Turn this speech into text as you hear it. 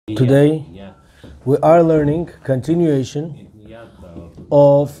Today we are learning continuation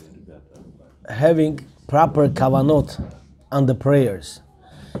of having proper kavanot on the prayers,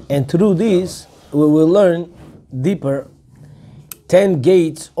 and through this we will learn deeper 10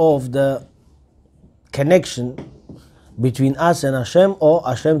 gates of the connection between us and Hashem, or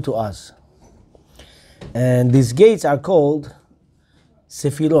Hashem to us. And these gates are called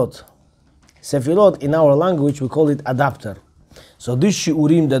sefirot. Sefirot, in our language we call it adapter. So this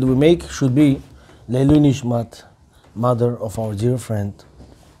shiurim that we make should be Leilu Nishmat, mother of our dear friend,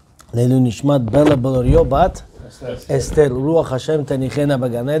 Leilu Nishmat Bella Belorio Bat Esther Ruach Hashem Tanichena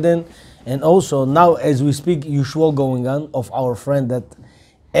Bagan Eden. And also now as we speak, Yushuo going on of our friend that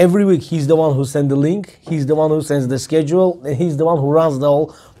every week he's the one who sends the link, he's the one who sends the schedule, and he's the one who runs the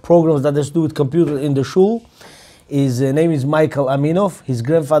whole programs that has to do with computer in the shul. His name is Michael Aminov. His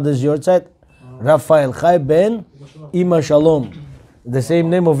grandfather's yortzeit, Raphael Chai Ben Ima Shalom, the same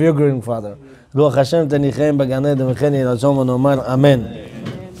name of your grandfather. Ruach Hashem Tanichem Bagan Eden V'chen Yiratzon V'nomar Amen.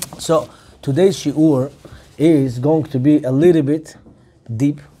 So today's shiur is going to be a little bit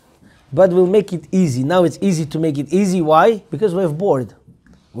deep, but we'll make it easy. Now it's easy to make it easy. Why? Because we have board.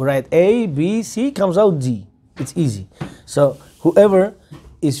 We write A, B, C, comes out D. It's easy. So whoever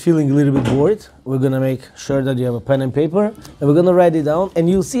is feeling a little bit bored, we're going to make sure that you have a pen and paper, and we're going to write it down, and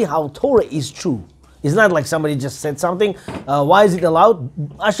you'll see how Torah is true. It's not like somebody just said something. Why is it allowed?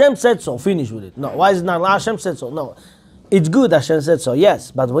 Hashem said so. Finish with it. No. Why is it not allowed? Hashem said so. No. It's good Hashem said so. Yes.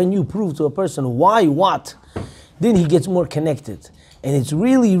 But when you prove to a person why, what, then he gets more connected. And it's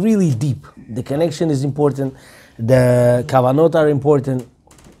really, really deep. The connection is important. The kavanot are important.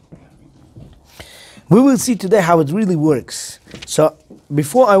 We will see today how it really works. So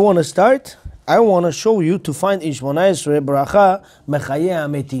before I want to start, I want to show you to find in Shmona Esrei bracha Mechayeh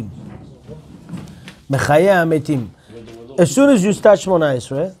Hametim. Mechayeh Hametim. As soon as you start Shmona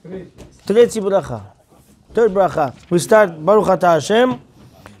Esrei, Tretzi bracha. Third bracha. We start Baruch Atah Hashem,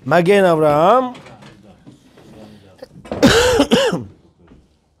 Magen Avraham.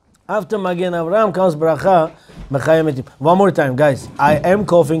 After Magen Avraham comes bracha Mechayeh Hametim. One more time, guys. I am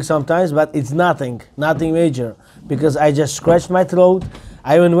coughing sometimes, but it's nothing major, because I just scratched my throat.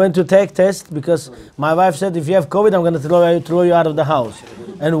 I even went to take test because my wife said if you have COVID, I'm going to throw you out of the house.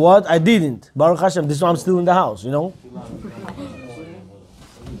 And what? I didn't. Baruch Hashem, this one I'm still in the house, you know?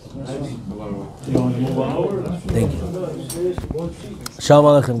 Thank you. Shalom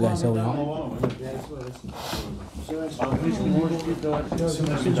Aleichem, guys. How are you?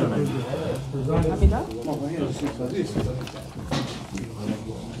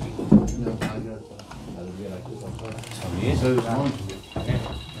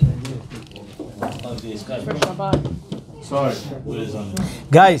 Sorry.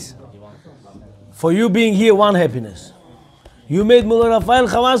 Guys, for you being here, one happiness. You made Mullah Rafael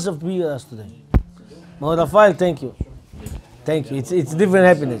Chavasov to be with us today. Mullah Rafael, thank you. Thank you. It's different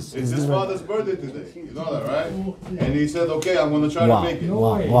happiness. It's his father's birthday today. You know that, right? And he said, okay, I'm going to try to make it.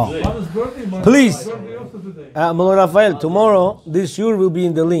 Wow. Please, Mullah Rafael, tomorrow, this shiur will be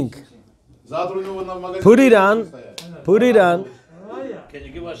in the link. Put it on.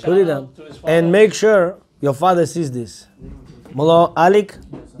 And make sure your father sees this. Mullah Alik,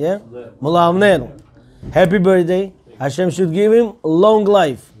 yeah? Mullah Amnel, happy birthday. Hashem should give him long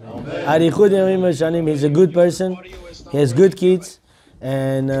life. He's a good person. He has good kids.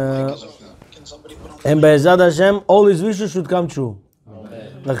 And Be'ezad Hashem, all his wishes should come true.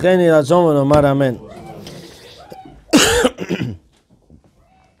 Amen.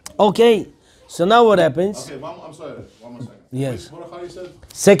 Okay, so now what happens? Okay, I'm sorry. One more second. Yes. What you said?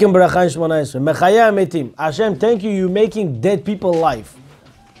 Second bracha in Shmona Esrei. Mechayeh Hametim. Hashem, thank you. You're making dead people alive.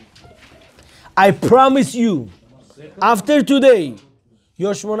 I promise you, after today,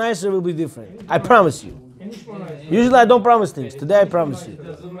 your Shmona Esrei will be different. I promise you. Usually I don't promise things. Today I promise you.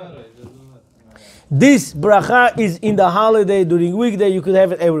 This bracha is in the holiday, during weekday. You could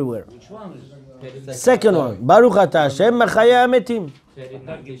have it everywhere. Second one. Baruch Atah Hashem, Mechayeh Hametim.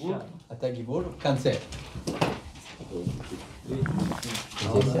 אתה גיבור? קנצל.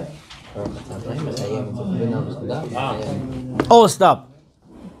 Oh, stop.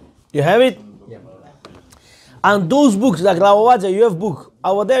 You have it? And those books, like Rav you have book.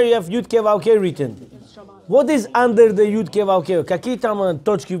 Over there you have Yud Kei Vav Kei written. What is under the Yud Kei Vav Kei? Какие там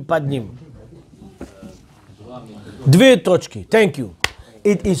точки под ним? Две точки. Thank you.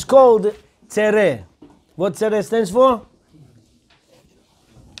 It is called Tzere. What Tzere stands for?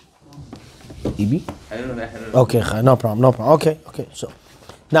 Ibi? Okay, no problem. Okay. So,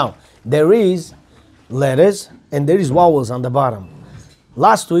 now, there is letters and there is vowels on the bottom.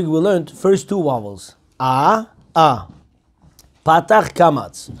 Last week we learned first two vowels. A. Patach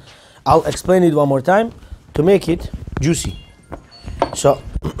kamatz. I'll explain it one more time to make it juicy. So,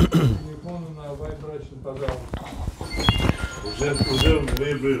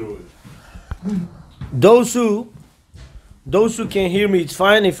 those who can hear me, it's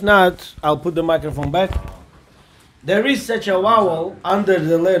fine. If not, I'll put the microphone back. There is such a vowel under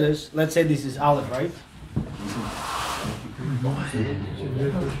the letters. Let's say this is Aleph, right?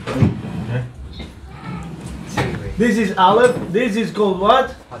 This is Aleph. This is called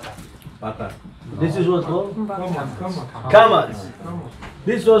what? This is what's called? Kamatz.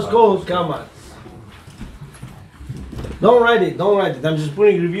 This was called Kamatz. Don't write it. I'm just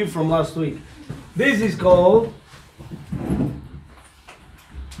putting a review from last week. This is called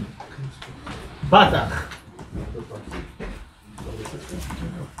Patach.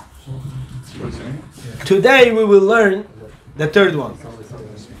 Today we will learn the third one.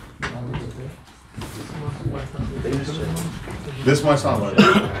 This my son,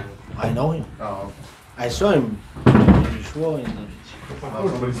 right? I know him. Oh. I saw him. Somebody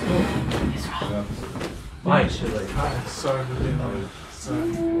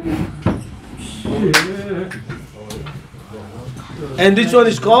And this one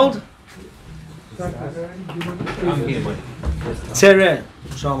is called Tzere.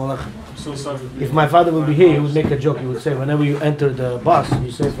 So sorry. If my father would be here, he would make a joke. He would say, whenever you enter the bus,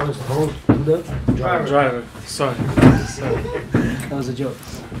 you say first, hello to the driver. Sorry. That was a joke.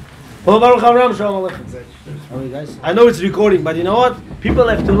 Hello, Baruch Avram, Shalom Aleichem. How are you guys? I know it's recording, but you know what? People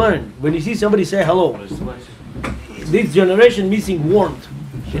have to learn. When you see somebody say hello, this generation missing warmth.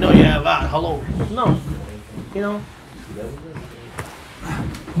 You know, you have hello. No. You know.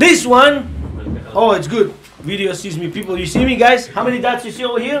 This one, oh, it's good. Video sees me. People, you see me, guys? How many dots you see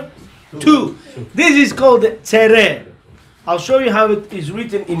over here? 2. This is called Tzere. I'll show you how it is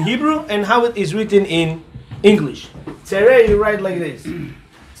written in Hebrew and how it is written in English. Tzere, you write like this.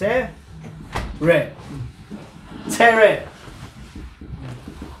 Tzere. Tzere.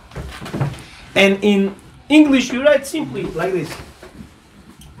 And in English, you write simply like this.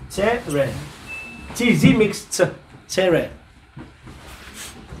 Tzere. TZ makes Tzere.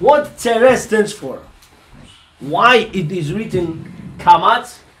 What Tzere stands for? Why it is written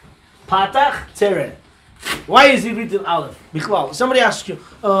Kamatz, Patach, Tzere? Why is it written Aleph? Bichlal. Somebody asks you,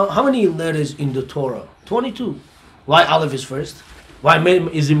 how many letters in the Torah? 22. Why Aleph is first? Why Mem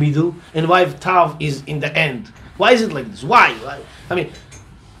is in the middle? And why Tav is in the end? Why is it like this? Why? I mean,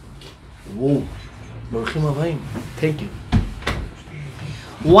 whoa. Baruchim Avayim. Thank you.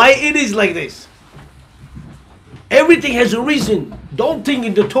 Why it is like this? Everything has a reason. Don't think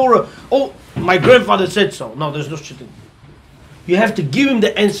in the Torah, oh, my grandfather said so. No, there's no such thing. You have to give him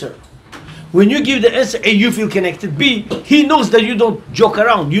the answer. When you give the answer, A, you feel connected. B, he knows that you don't joke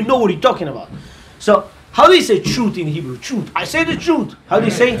around. You know what he's talking about. So, how do you say truth in Hebrew? Truth. I say the truth. How do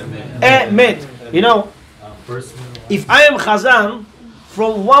you say? Emet. You know, if I am Chazan,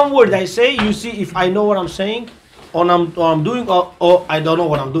 from one word I say, you see if I know what I'm saying, or I'm doing, or I don't know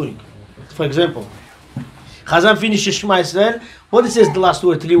what I'm doing. For example, Chazan finishes Shema Yisrael. What it says the last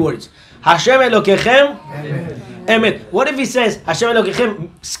word? 3 words. Hashem Elokechem Emet. What if he says Hashem Elokechem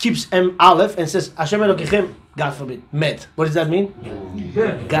skips Aleph and says Hashem Elokechem, God forbid, Met? What does that mean?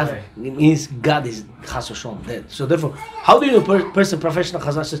 God. It means God is Chas v'Shalom, dead. So therefore, how do you know a person, professional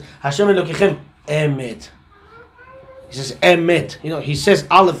Chazan, says Hashem Elokechem Emet? He says Emet. You know, he says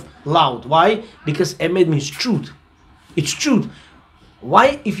Aleph loud. Why? Because Emet means truth. It's truth.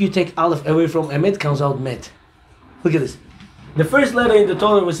 Why, if you take Aleph away from Emet, comes out Met? Look at this. The first letter in the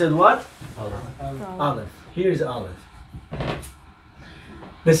Torah we said what? Aleph. Here is Aleph.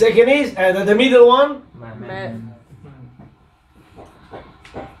 The second is, and the middle one?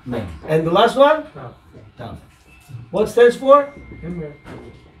 Mem. And the last one? Tav. What stands for?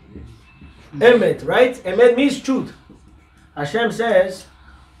 Emet, right? Emet means truth. Hashem says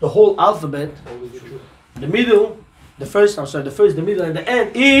the whole alphabet, the middle, the first, the middle, and the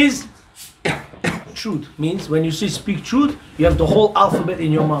end is truth. Means when you speak truth, you have the whole alphabet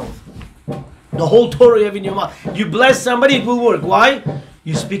in your mouth. The whole Torah you have in your mouth. You bless somebody, it will work. Why?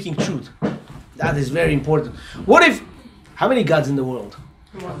 You're speaking truth. That is very important. What if, how many gods in the world?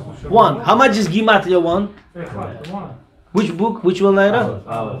 1. How much is Gematria 1? Which book? Which one,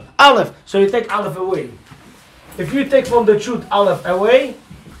 Naira? Aleph. So you take Aleph away. If you take from the truth Aleph away,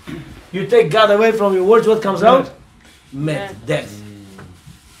 you take God away from your words, what comes out? Met, death.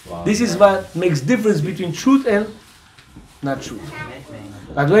 Wow. This is what makes difference between truth and not truth.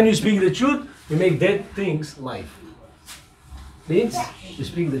 But when you speak the truth, you make dead things life. Means you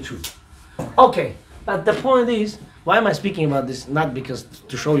speak the truth. Okay, but the point is, why am I speaking about this? Not because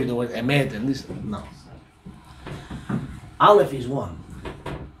to show you the word emet and this. No. Aleph is one.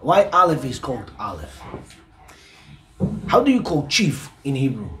 Why Aleph is called Aleph? How do you call chief in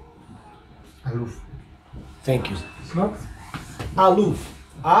Hebrew? Aluf. Thank you. What? Aluf.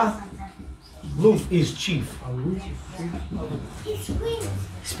 Aluf is chief.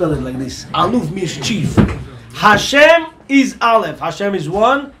 Spell it like this. Aluf means chief. Hashem is Aleph. Hashem is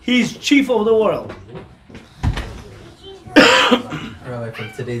one. He is chief of the world. Rabbi,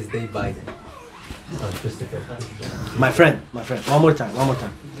 from today's day, Biden. Oh, Christopher. My friend. One more time.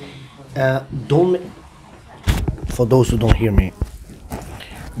 For those who don't hear me,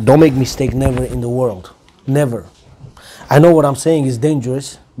 don't make mistake never in the world. Never. I know what I'm saying is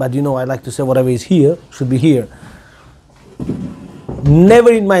dangerous, but you know I like to say whatever is here should be here.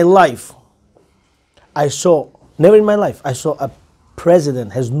 Never in my life I saw a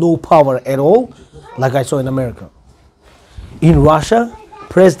president has no power at all like I saw in America. In Russia,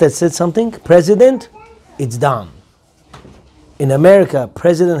 president said something, president, it's done. In America,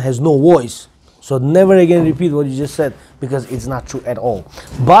 president has no voice. So never again repeat what you just said because it's not true at all.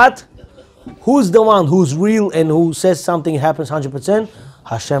 But who's the one who's real and who says something happens 100%?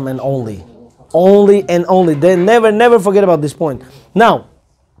 Hashem and only. Only and only. Then never forget about this point. Now,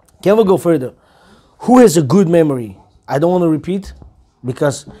 can we go further? Who has a good memory? I don't want to repeat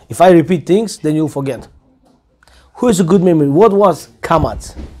because if I repeat things, then you'll forget. Who has a good memory? What was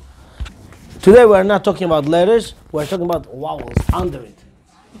kamatz? Today we are not talking about letters. We are talking about vowels under it.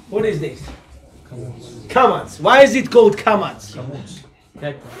 What is this? Kamatz. Why is it called kamatz?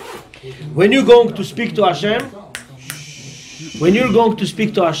 When you're going to speak to Hashem,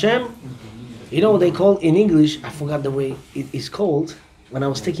 you know what they call in English, I forgot the way it is called. When I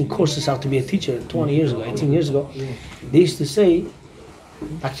was taking courses how to be a teacher 20 years ago, 18 years ago, they used to say,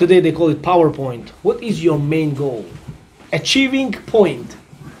 like today they call it PowerPoint. What is your main goal? Achieving point.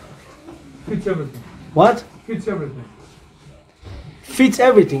 Fits everything. What? Fits everything. Fits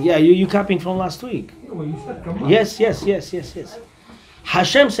everything. Yeah, you copying from last week. Yeah, well, you said come on. Yes.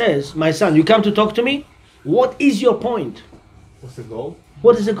 Hashem says, my son, you come to talk to me? What is your point? What's the goal?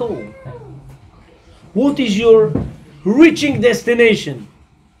 What is the goal? What is your reaching destination?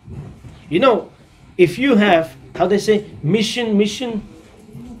 You know, if you have, how they say, mission,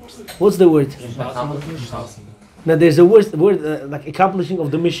 what's the word? Now there's a word like accomplishing of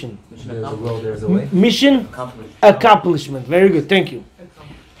the mission. There's a will, there's a way. Mission, accomplishment. Very good, thank you.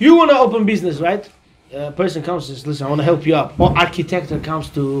 You want to open business, right? A person comes and says, listen, I want to help you out. Or architect comes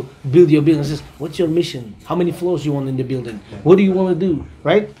to build your business and says, what's your mission? How many floors you want in the building? What do you want to do,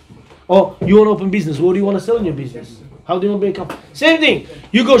 right? Or you want to open business, what do you want to sell in your business? How do you want to become? Same thing.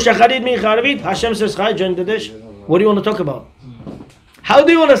 You go Shacharit Min Charavit, Hashem says, Chai, join the dish. What do you want to talk about? How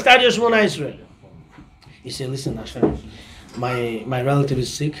do you want to start your Shmona Yisrael? You say, listen, Hashem, my relative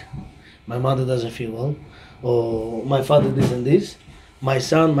is sick, my mother doesn't feel well, or my father this and this, my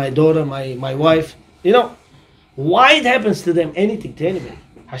son, my daughter, my wife. You know, why it happens to them, anything, to anybody.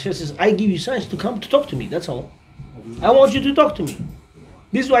 Hashem says, I give you signs to come to talk to me, that's all. I want you to talk to me.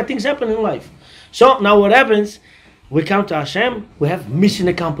 This is why things happen in life. So now what happens, we come to Hashem, we have mission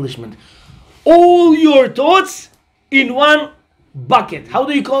accomplishment. All your thoughts in one bucket. How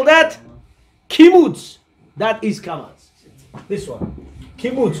do you call that? Kimutz. That is kamatz. This one.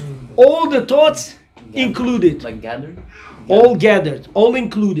 Kimutz. All the thoughts included. Like gathered? All gathered. All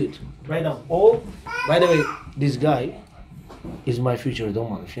included. Right now. All. By the way, this guy is my future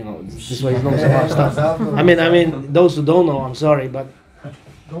Doma. If you know, this is why he knows about stuff. I mean, those who don't know, I'm sorry, but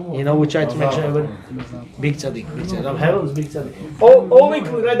you know, we try to make sure everybody. Big tzaddik. Rav Herod is big tzaddik. All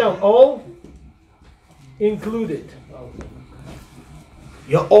included. Right now. All included.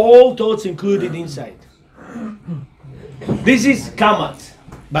 Your all thoughts included inside. This is kamat.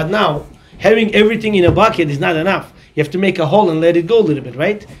 But now, having everything in a bucket is not enough. You have to make a hole and let it go a little bit,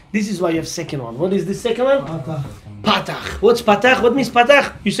 right? This is why you have second one. What is the second one? Patach. What's patach? What means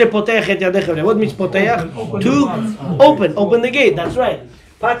patach? You say potech et yadecha. What means potech? To open. Open the gate. That's right.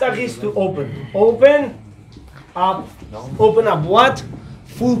 Patach is to open. Open up. Open up what?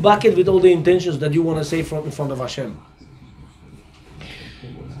 Full bucket with all the intentions that you want to say in front of Hashem.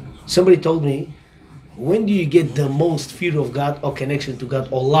 Somebody told me, when do you get the most fear of God or connection to God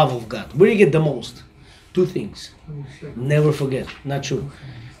or love of God? Where do you get the most? Two things. Never forget. Not true.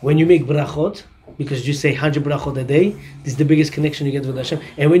 When you make brachot, because you say 100 brachot a day, this is the biggest connection you get with Hashem.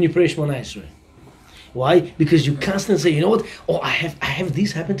 And when you pray Shmona Yisrael. Why? Because you constantly say, you know what? Oh, I have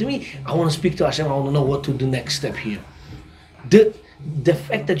this happen to me. I want to speak to Hashem. I want to know what to do next step here. The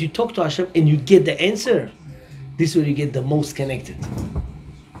fact that you talk to Hashem and you get the answer, this is where you get the most connected.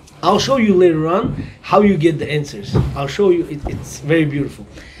 I'll show you later on how you get the answers. I'll show you. It's very beautiful.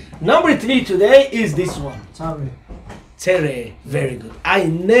 Number 3 today is this one. Tzere. Tzere, very good. I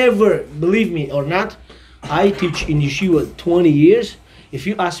never, believe me or not, I teach in yeshiva 20 years. If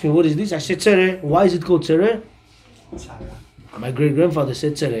you ask me what is this, I said Tzere. Why is it called Tzere? My great grandfather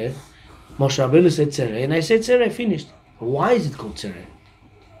said Tzere. Moshe Rabbeinu said Tzere, and I said Tzere. Finished. Why is it called Tzere?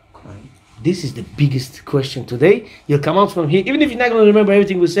 This is the biggest question today. You'll come out from here, even if you're not going to remember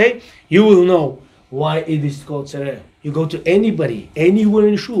everything we say, you will know why it is called Tzere. You go to anybody, anywhere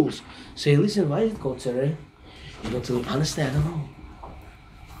in shuls, say, listen, why is it called Tzere? You go to, honestly, I don't know.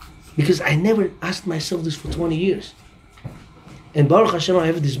 Because I never asked myself this for 20 years. And Baruch Hashem, I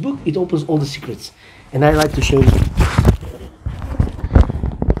have this book, it opens all the secrets. And I like to show you.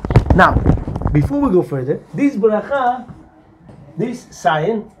 Now, before we go further, this bracha, this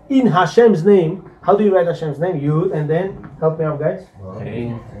sign, in Hashem's name, how do you write Hashem's name? Yud, and then, help me out guys. Hey.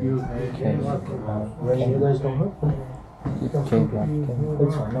 When you guys don't know? It's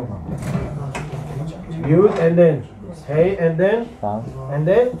fine, no problem. Yud, and then, hey, and then,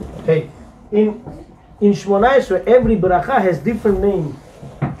 hey. In Shmona Esrei, every bracha has different name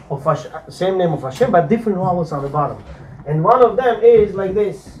of Hashem, same name of Hashem, but different vowels on the bottom. And one of them is like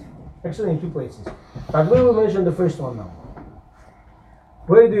this. Actually, in two places. But we will mention the first one now.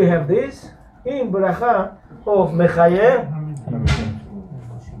 Where do you have this? In bracha of Mechayeh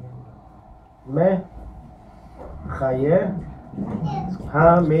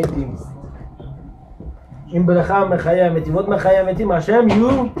HaMetim. In bracha Mechayeh HaMetim. What Mechayeh HaMetim? Hashem,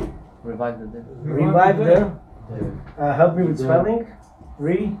 you Revive the dead. revive the. Help me with spelling.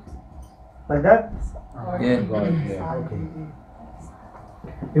 Like that? Yeah. Okay.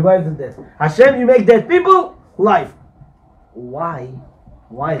 Revive the dead. Hashem, you make dead people life. Why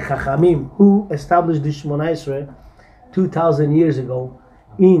Chachamim, who established the Shmona Esrei 2,000 years ago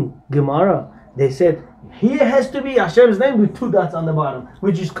in Gemara, they said, here has to be Hashem's name with two dots on the bottom,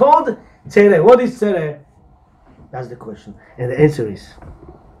 which is called Tzere. What is Tzere? That's the question. And the answer is,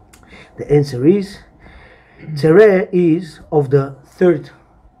 Tzere is of the third.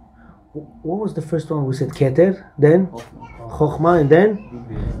 What was the first one? We said Keter, then Chokhmah, and then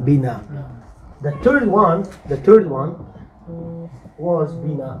Bina. The third one was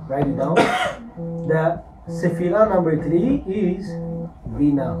Bina. Write it down. The Sephirah number 3 is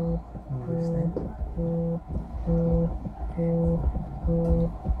Bina.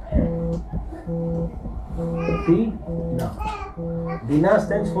 Bina. Bina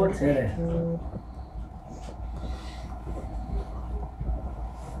stands for Tzere.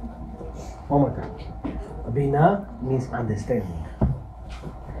 One more time. Bina means understanding.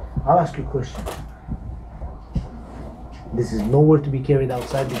 I'll ask you a question. This is nowhere to be carried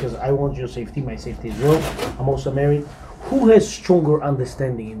outside because I want your safety. My safety is well. I'm also married. Who has stronger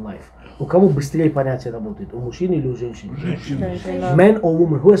understanding in life? У кого быстрее понятие работает? У мужчины или у женщины? Man or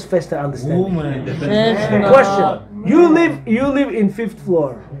woman? Who has faster understanding? Question. You live in 5th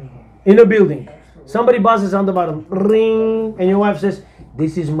floor in a building. Somebody buzzes on the bottom. Ring. And your wife says,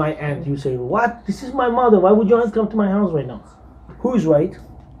 this is my aunt. You say, what? This is my mother. Why would your aunt come to my house right now? Who is right?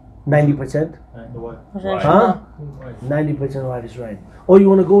 90%? Huh? 90% wife is right. Or you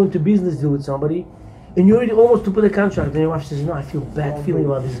want to go into business deal with somebody and you're already almost to put a contract and your wife says, no, I feel bad feeling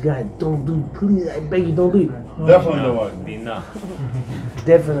about this guy. Don't do it. Please, I beg you, don't do it. Definitely the wife.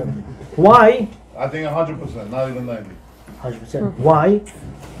 Definitely. Why? I think 100%, not even 90. 100%. Why?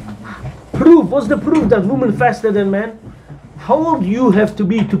 Proof. What's the proof that women faster than men? How old you have to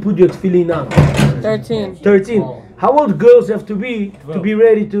be to put your tefillin on? 13. How old girls have to be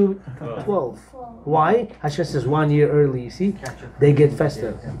ready to 12? Why? Hashem says 1 year early, you see? They get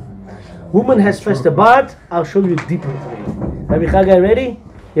faster. Woman has faster, but I'll show you deeper today. Rabbi Chagai, ready?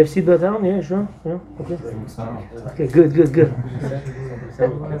 You have seatbelt on? Yeah, sure. Yeah, okay. Okay, good.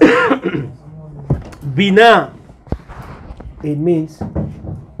 Bina. It means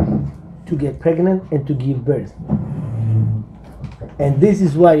to get pregnant and to give birth. And this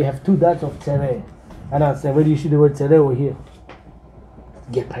is why you have two dots of Tzere. And I'll say, where do you see the word Tzere over here?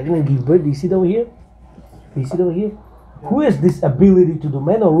 Get pregnant and give birth. Do you see it over here? Who has this ability to do,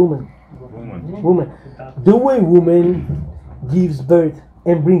 man or woman? Woman. The way woman gives birth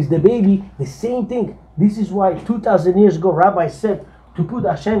and brings the baby, the same thing. This is why 2,000 years ago, Rabbi said to put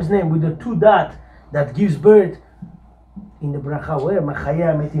Hashem's name with the two dot that gives birth in the bracha, where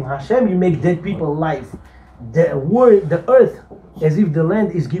Machaya Metim Hashem, you make dead people alive. The earth, as if the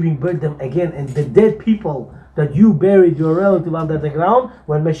land is giving birth them again, and the dead people that you buried your relative under the ground,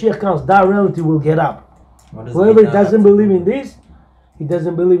 when Mashiach comes, that relative will get up. Whoever doesn't believe in this, he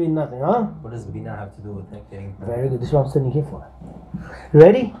doesn't believe in nothing, huh? What does Bina have to do with that getting? Very good. This is what I'm standing here for.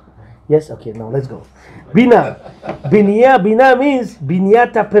 Ready? Yes. Okay. Now let's go. Bina. Bina means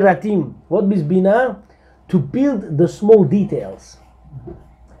binyata peratim. What means bina? to build the small details.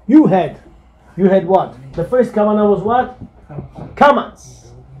 You had what? The first Kavana was what?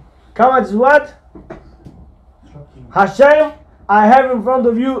 Kamatz. Kamatz is what? Hashem, I have in front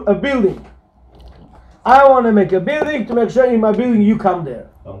of you a building. I want to make a building to make sure in my building you come there.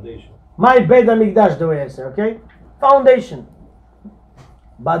 Foundation. My Beit HaMikdash, the way I say, okay? Foundation.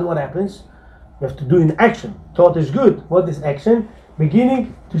 But what happens? You have to do in action. Thought is good. What is action?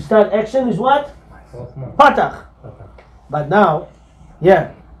 Beginning to start action is what? Patach. But now,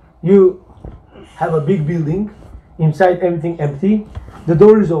 you have a big building. Inside everything empty. The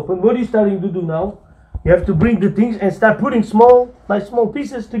door is open. What are you starting to do now? You have to bring the things and start putting small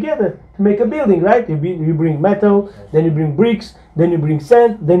pieces together to make a building, right? You bring metal, then you bring bricks, then you bring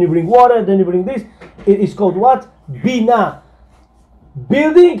sand, then you bring water, then you bring this. It is called what? Bina.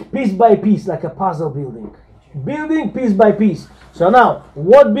 Building piece by piece, like a puzzle building. Building piece by piece. So now,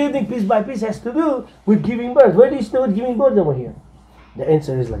 what building piece by piece has to do with giving birth? Where do you start giving birth over here? The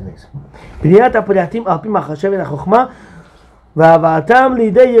answer is like this. בניית הפרטים על פי מחשב החוכמה והבאתם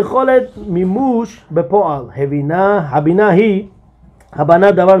לידי יכולת מימוש בפועל. הבינה היא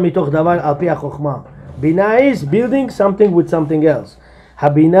הבנת דבר מתוך דבר על פי החוכמה. בינה is building something with something else.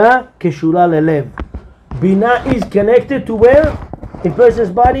 הבינה קשורה ללב. בינה is connected to where? In person's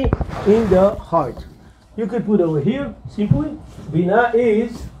body, in the heart. You could put over here, simply. Bina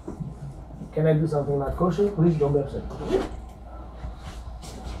is, can I do something not kosher? Please don't be upset.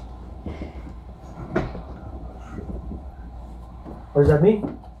 What does that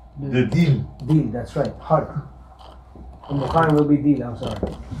mean? The deal. Deal, that's right, heart. And the time will be deal, I'm sorry.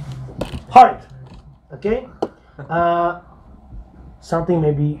 Heart, okay? Something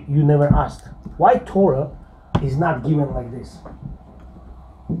maybe you never asked. Why Torah is not given like this?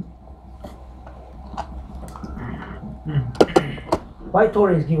 Why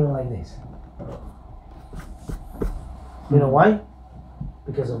Torah is given like this? You know why?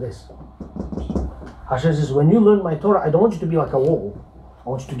 Because of this. Hashem says, when you learn my Torah, I don't want you to be like a wall. I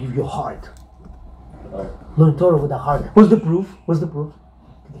want you to give you a heart. Learn Torah with a heart. What's the proof? What's the proof?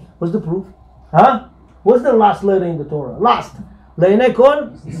 What's the proof? Huh? What's the last letter in the Torah? Last. Le'enei kol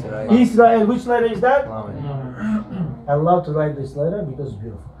Israel. Which letter is that? I love to write this letter because it's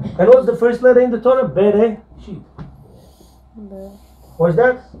beautiful. And what's the first letter in the Torah? Bereshit. What's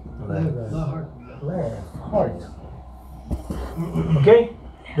that? Heart. Okay?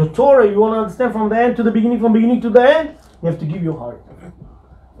 The Torah, you want to understand from the end to the beginning, from beginning to the end, you have to give your heart.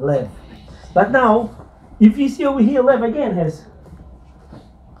 Lev. But now, if you see over here, Lev again has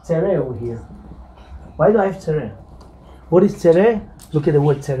Tzere over here. Why do I have Tzere? What is Tzere? Look at the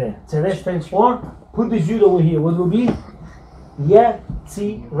word Tzere. Tzere stands for, put the Yud over here. What will be?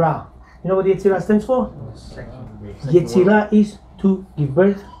 Yetzira. You know what Yetzira stands for? Yetzira is to give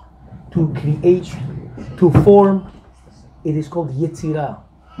birth, to create, to form. It is called Yetzira.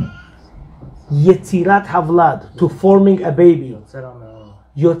 Yetzirat Havlad, to forming a baby.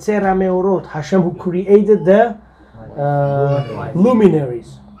 Yotzer HaMeorot, Hashem who created the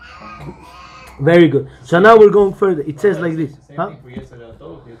luminaries. Very good. So now we're going further. It says like this. Huh?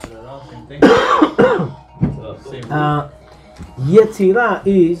 Yetzira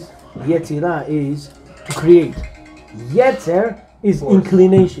is to create. Yetzer is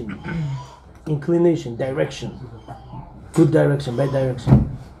inclination. Inclination, direction. Good direction, bad direction.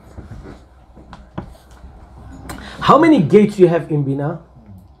 How many gates you have in Bina?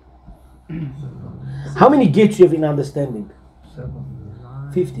 How many gates you have in understanding?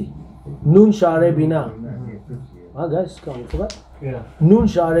 50. Nun Sha'arei Bina. Ah, guys, come on, you forgot? Yeah. Nun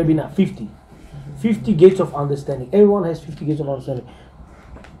Sha'arei Bina, 50. 50 gates of understanding. Everyone has 50 gates of understanding.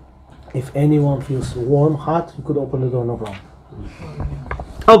 If anyone feels warm, hot, you could open the door, no problem.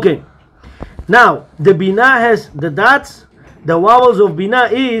 Okay. Now, the Bina has the dots. The vowels of Bina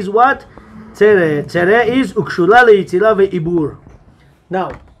is what? Tzere. Tzere is ukshula leyitzira ve'ibur.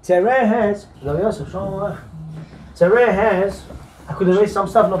 Now, Tzere has, Rav Yosef, Tzere has, I could erase some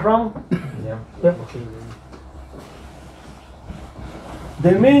stuff, no problem? Yeah.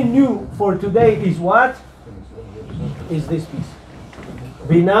 The main new for today is what? Is this piece.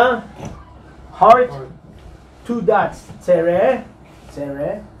 Bina, heart, 2 dots. Tzere,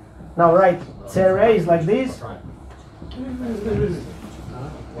 Tzere. Now write, Tzere is like this.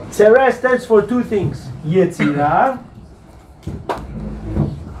 Tzere stands for 2 things. Yetzira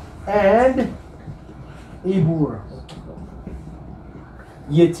and Ibur.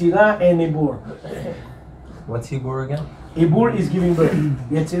 Yetzira and Ibur. What's Hebrew again? Ibur is giving birth.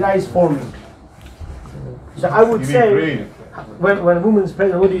 Yetzira is forming. So I would say, when a woman is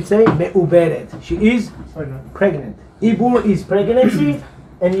pregnant, what do you say? Me'uberet. She is pregnant. Ibur is pregnancy,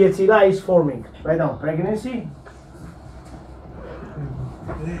 and Yetzirah is forming. Write down pregnancy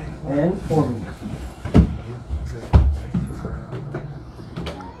and forming.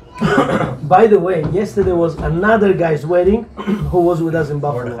 By the way, yesterday was another guy's wedding who was with us in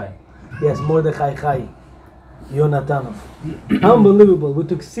Buffalo. Mordechai. Yes, Mordechai Chai, Yonatanov. Unbelievable. We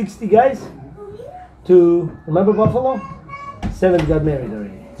took 60 guys to, remember Buffalo? 7 got married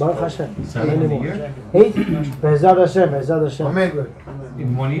already. Baruch Hashem. How many more? 8? Be'ezrat Hashem, Be'ezrat Hashem.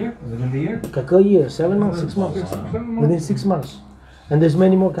 In 1 year? Within the year? Какой year? 7 months, 6 months. Within 6 months. And there's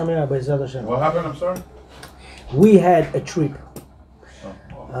many more coming out, Be'ezrat Hashem. What happened? I'm sorry. We had a trip.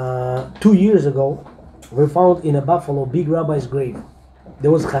 2 years ago, we found in a Buffalo big rabbi's grave.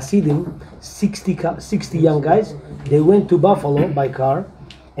 There was Hasidim, 60 young guys. They went to Buffalo by car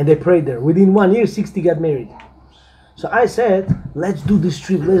and they prayed there. Within 1 year, 60 got married. So I said, let's do this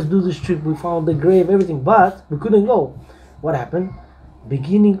trip, let's do this trip. We found the grave, everything, but we couldn't go. What happened?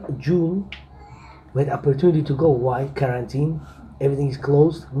 Beginning of June, we had opportunity to go. Why? Quarantine. Everything is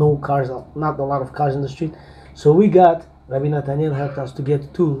closed. No cars, not a lot of cars in the street. So we got, Rabbi Nathaniel helped us to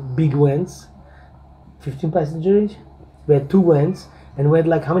get 2 big vans, 15 passengers each. We had 2 vans, and we had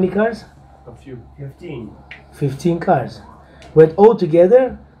like how many cars? A few. 15 cars. We had all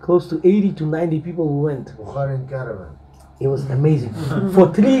together close to 80 to 90 people who went. It was amazing.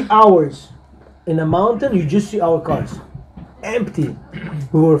 For 3 hours in a mountain, you just see our cars. Empty.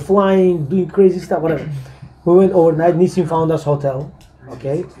 We were flying, doing crazy stuff, whatever. We went overnight. Nissim found us hotel.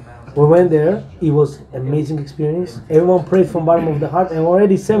 Okay. We went there. It was amazing experience. Everyone prayed from bottom of the heart, and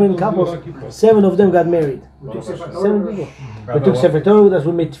already 7 couples, 7 of them got married. 7 people. We took Sefer Torah with us.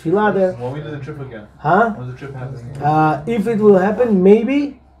 We made tefillah there. When we do the trip again? Huh? When's the trip happening? If it will happen,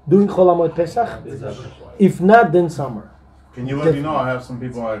 maybe during Chol HaMoed Pesach. If not, then summer. Can you let me know? I have some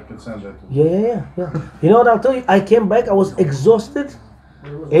people I could send that to. Yeah. You know what I'll tell you? I came back. I was exhausted.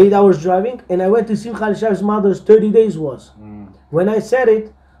 8 hours driving, and I went to Simcha Al-Shav's mother's 30 days was. When I said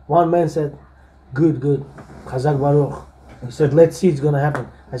it, one man said, good, Chazak Baruch. He said, let's see, it's going to happen.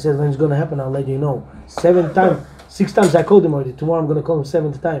 I said, when it's going to happen, I'll let you know. 6 times I called him already. Tomorrow I'm going to call him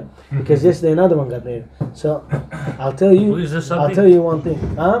 7th time. Because yesterday another one got married. So, I'll tell you one thing.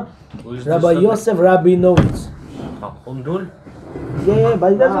 Huh? Rabbi Yosef Rabinowitz. Yeah,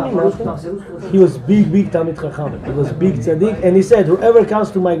 but it doesn't mean nothing. He was big Talmid Chacham. He was big tzaddik. And he said, whoever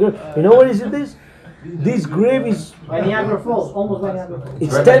comes to my grave, you know where is it this? This grave is by Niagara Falls, almost by Niagara Falls.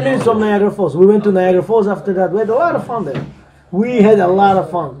 It's 10 minutes from Niagara Falls. We went to Niagara Falls after that. We had a lot of fun there. We had a lot of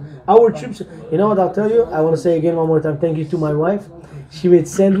fun. Our trips, you know what I'll tell you? I want to say again one more time, thank you to my wife. She made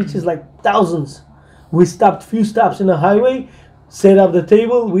sandwiches like thousands. We stopped few stops in the highway, set up the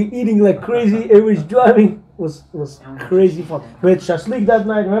table, we eating like crazy, everybody's driving. It was crazy fun. We had shashlik that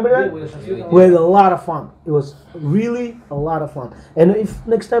night, remember that? We had a lot of fun. It was really a lot of fun. And if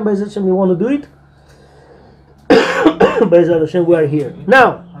next time Be'ezrat Hashem you want to do it, Be'ezrat Hashem, we are here.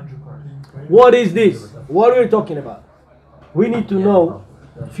 Now, what is this? What are we talking about? We need to know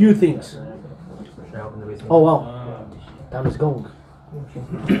a few things. Oh wow, time is going.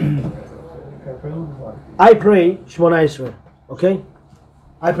 I pray Shemona Esrei, okay?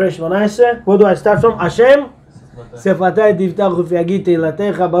 I pray Shemona Esrei. Where do I start from? Hashem, Sefatai Divtach Ufyagit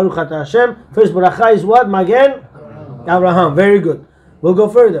Teilatecha Baruch Ata Hashem. First bracha is what? Magen Abraham. Very good. We'll go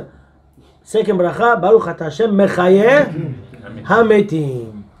further. Second bracha, Baruch Ata Hashem Mechayeh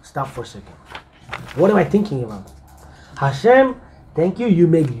Hametim. Stop for a second. What am I thinking about? Hashem, thank you. You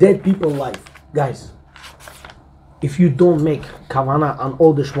make dead people alive, guys. If you don't make Kavana on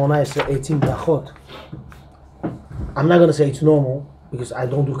all the Shmona Esrei 18 brachot, I'm not gonna say it's normal because I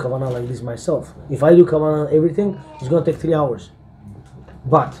don't do Kavana like this myself. If I do Kavana on everything, it's gonna take 3 hours.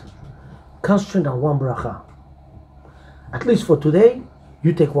 But concentrate on one bracha. At least for today,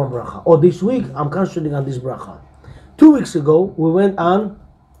 you take one bracha. Or this week, I'm concentrating on this bracha. 2 weeks ago, we went on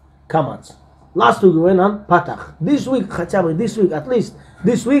Kamatz. Last week we went on Patach. This week, Chatzabri, this week, at least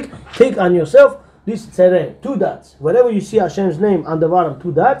this week, take on yourself this Tzere, 2 dots. Wherever you see Hashem's name on the bottom,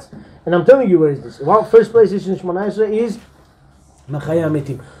 2 dots. And I'm telling you where is this. Well, first place is in Shemona Esrei is Mechayeh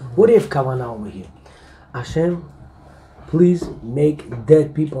Hametim. What do you have Kavana over here? Hashem, please make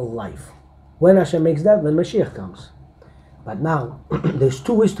dead people alive. When Hashem makes that, when Mashiach comes. But now, there's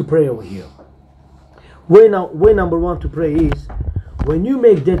 2 ways to pray over here. Way number 1 to pray is, when you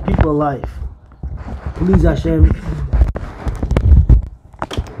make dead people alive, please Hashem,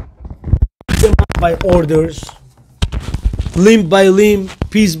 them up by orders, limb by limb,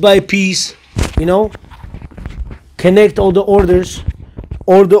 piece by piece, connect all the orders,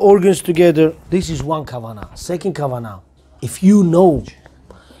 all the organs together. This is one Kavana. Second Kavana, if you know,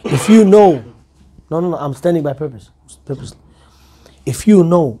 no, I'm standing by purposely. if you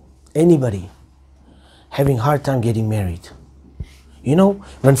know anybody having hard time getting married, you know,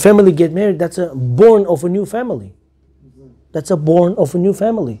 when family get married, that's a born of a new family. That's a born of a new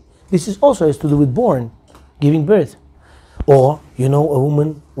family. This is also has to do with born, giving birth. Or, you know, a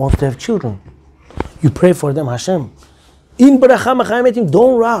woman wants to have children. You pray for them, Hashem. In Baracha Machayemetim,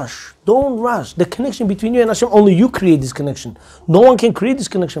 don't rush. Don't rush. The connection between you and Hashem, only you create this connection. No one can create this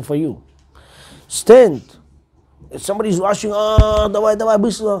connection for you. Stand. If somebody's rushing,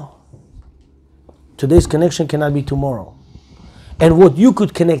 today's connection cannot be tomorrow. And what you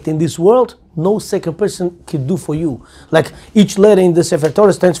could connect in this world, no second person could do for you. Like each letter in the Sefer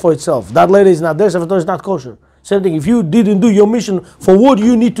Torah stands for itself. That letter is not there, Sefer Torah is not kosher. Same thing, if you didn't do your mission for what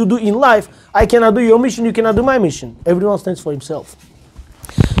you need to do in life, I cannot do your mission, you cannot do my mission. Everyone stands for himself.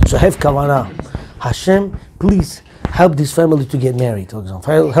 So have Kavana. Hashem, please help this family to get married, for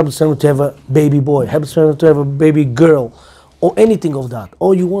example. Help this family to have a baby boy, help this family to have a baby girl, or anything of that.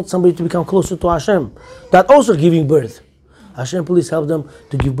 Or you want somebody to become closer to Hashem. That also giving birth. Hashem, please help them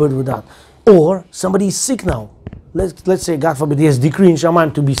to give birth with that. Or somebody is sick now. Let's say, God forbid, he has decree in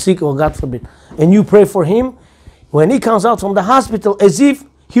Shaman to be sick, or God forbid. And you pray for him. When he comes out from the hospital, as if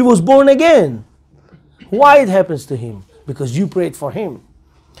he was born again. Why it happens to him? Because you prayed for him.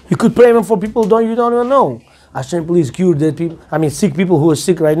 You could pray even for people you don't even know. Hashem, please cure dead people. Sick people who are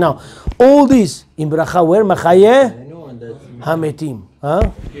sick right now. All this in bracha where machayeh hametim.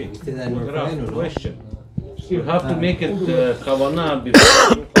 Okay. Question. You have to make it Kavana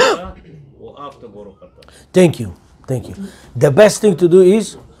before Baruch Atah or after Baruch Atah. Thank you. The best thing to do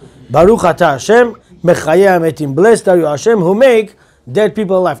is Baruch Atah Hashem mechayeh hametim. Blessed are you Hashem who make dead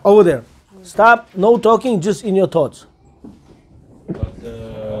people alive. Over there. Stop. No talking. Just in your thoughts. But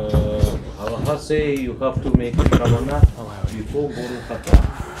Halacha say you have to make Kavana before Baruch Atah.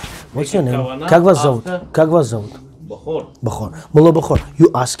 What's your name? Как вас зовут? Bachor. Mullah Bachor. You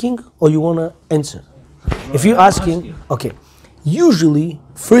asking or you want to answer? If you're asking, okay. Usually,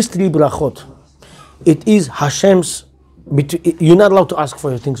 first three brachot, it is Hashem's. You're not allowed to ask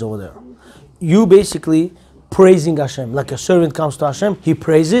for your things over there. You basically praising Hashem. Like a servant comes to Hashem, he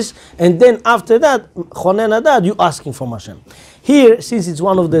praises, and then after that, Chonen Adad, you asking from Hashem. Here, since it's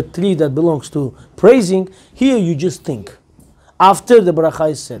one of the three that belongs to praising, here you just think. After the bracha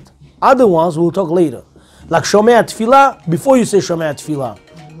is said. Other ones we'll talk later. Like Shomei Tefillah, before you say Shomei Tefillah.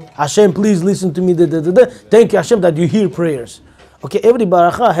 Hashem, please listen to me. Thank you, Hashem, that you hear prayers. Okay, every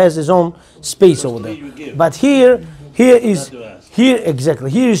baracha has his own space over there. But here is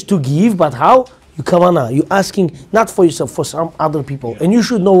to give, but how? You kavana. You asking not for yourself, for some other people. And you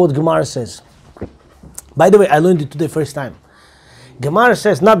should know what Gemara says. By the way, I learned it today first time. Gemara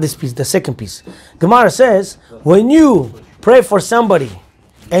says, not this piece, the second piece. Gemara says, when you pray for somebody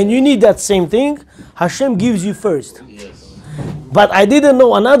and you need that same thing, Hashem gives you first. But I didn't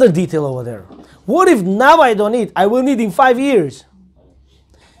know another detail over there. What if now I don't need? I will need in 5 years.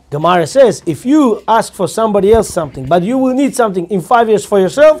 Gemara says, if you ask for somebody else something, but you will need something in 5 years for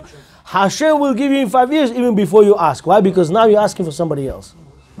yourself, Hashem will give you in 5 years even before you ask. Why? Because now you're asking for somebody else.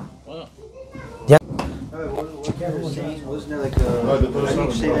 Yeah. Wasn't there like a... Wasn't there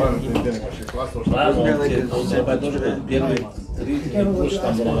like a...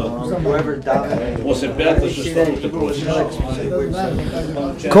 Whoever died...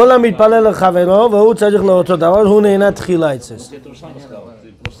 כל המתפלל לחברו והוא צריך לאותו דבר, הוא נהנה תחילה אצלס.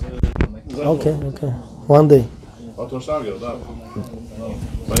 Okay. One day.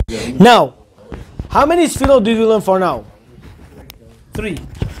 Now, how many tefillot did you learn for now? 3.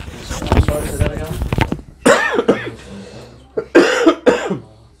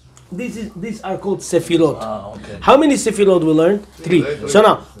 These are called sefirot. Okay. How many sefirot we learned? 3. So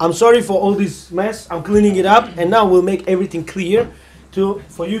now, I'm sorry for all this mess. I'm cleaning it up, and now we'll make everything clear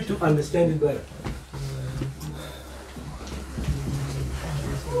for you to understand it better.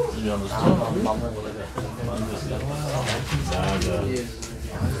 You understand?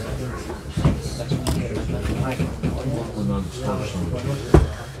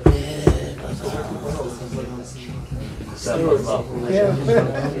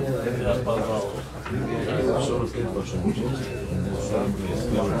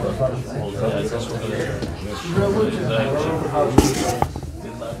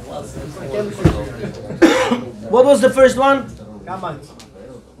 What was the first one?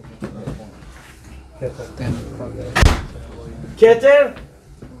 Keter.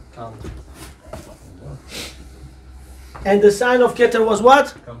 And the sign of Keter was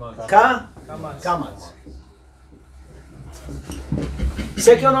what? Kamatz.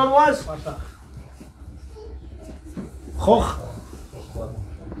 Second one was? Choch.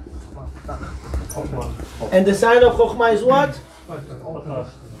 And the sign of Chochma is what?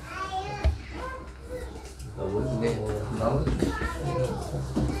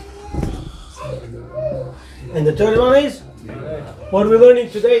 And the third one is? What we're learning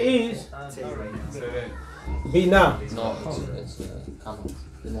today is Bina. No, it's common.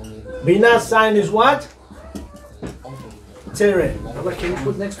 Bina sign is what? Tzere. But can you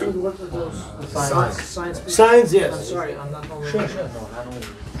put next to it what are those? Signs. Signs, I'm yes. sorry, I'm not only. Sure.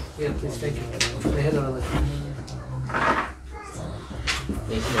 Yeah, please, thank you. The header of it.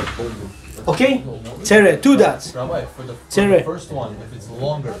 Okay? Tzere, 2 dots. Rabbi, for the Tzere. first one, if it's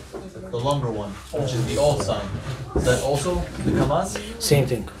longer, the longer one, which is the alt sign, is that also the kamaz? Same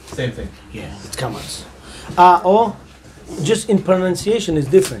thing. Same thing. Yeah, it's kamaz. Or just in pronunciation is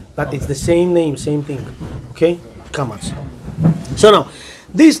different, but it's the same name, same thing. Okay? Kamaz. So now,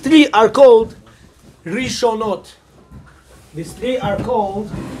 these 3 are called Rishonot. These 3 are called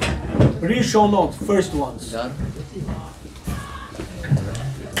Rishonot, first ones.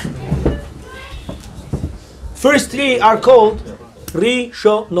 First 3 are called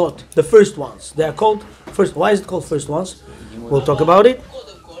Rishonot, the first ones. They are called first. Why is it called first ones? We'll talk about it.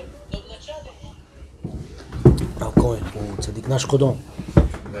 Rav Cohen, צדיק נש קודום.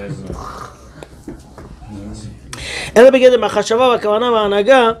 אלא בגדר מחשבה והכוונה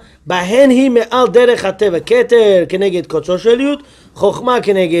וההנהגה, בהן היא מעל דרך הטבע. כתר כנגד קוצו של י', חוכמה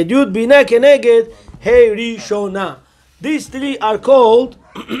כנגד י', בינה כנגד ה' ראשונה. These 3 are called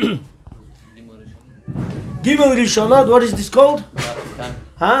Gimel Rishonot. What is this called?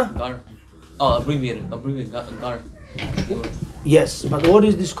 Huh? Gar. Oh, abbreviated. Gar. Yes, but what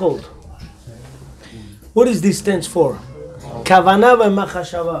is this called? What is this stands for? Kavana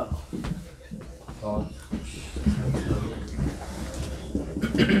v'machashava.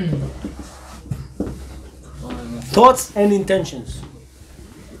 Thoughts and intentions.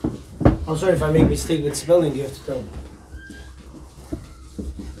 I'm sorry if I make mistake with spelling, you have to tell me.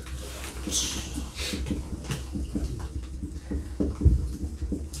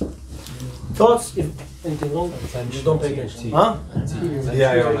 Thoughts, if anything wrong, just don't pay attention. Huh?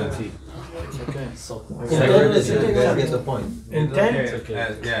 Yeah, you're on a T. Intent? Get the point. Intent?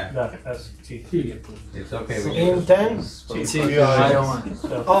 Yeah. It's okay. Intent?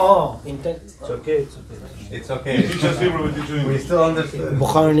 Oh, intent. It's okay. It's okay. You teach us Hebrew, we teach you We English. still understand.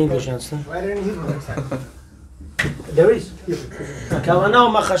 Bukhari in English, understand? Write it in Hebrew next time. There is. Kavana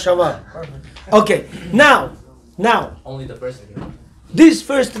or machashava. Okay, now, Only the first one. these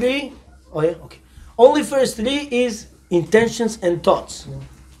first 3, oh yeah, okay. Only first 3 is intentions and thoughts.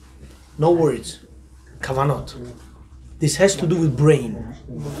 No words. Kavanot. This has to do with brain.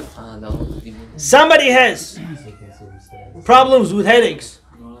 Somebody has problems with headaches.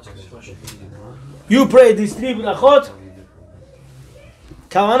 You pray these 3 brachot.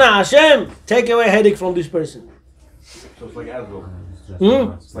 Kavana Hashem, take away headache from this person. So it's like Advil.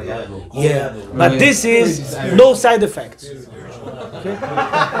 Hmm? It's like Advil. Yeah, but this is no side effects. Okay?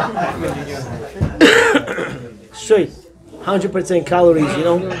 Straight, 100% calories, you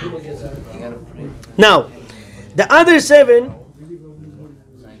know. Now, the other 7.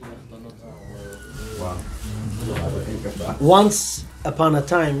 Once upon a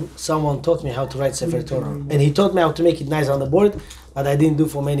time, someone taught me how to write Sefer Torah, and he taught me how to make it nice on the board, but I didn't do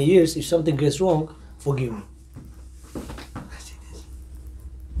for many years. If something gets wrong, forgive me.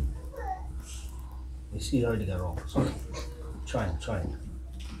 You see, you already got wrong. So, trying.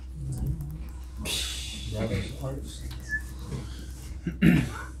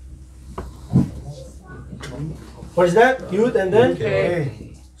 What is that? Yud and then?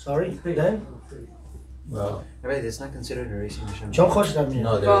 Okay. Sorry, then? Well, Right, it's not considered erasing the Shem. Чем хочешь от меня?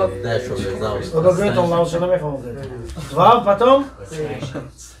 no, that's what it is. לא גוגל אותו, לא שלום איפה עובד. ו' פתאום?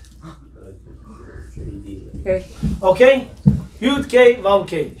 Okay? Yud K, Vav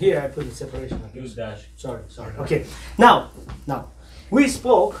K. Here I put the separation. Use dash. Sorry. Okay. Now, we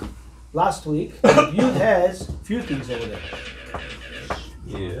spoke last week. Yud has few things over there.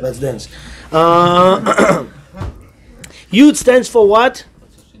 Yeah. Let's dance. Yud stands for what?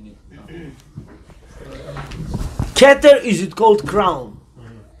 Keter, is it called crown?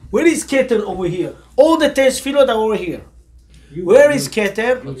 Where is Keter over here? All the 10 Sfirot are over here. Where is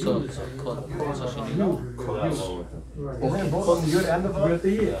Keter?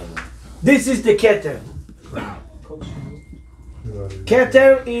 This is the Keter.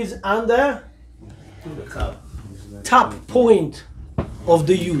 Keter is on the top point of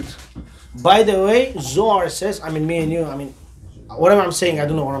the Yud. By the way, Zohar says, me and you, whatever I'm saying, I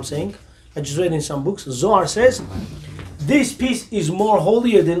don't know what I'm saying. I just read in some books. Zohar says, this piece is more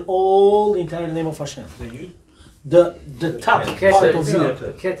holier than all the entire name of Hashem. the top part of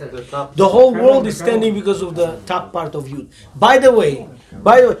Yud. Keter. The whole world is standing because of the top part of Yud. By the way,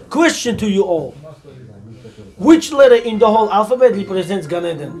 question to you all. Which letter in the whole alphabet represents Gan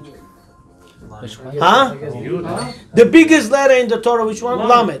Eden? Huh? The biggest letter in the Torah, which one?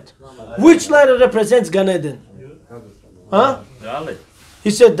 Lamed. Which letter represents Gan Eden? Huh? He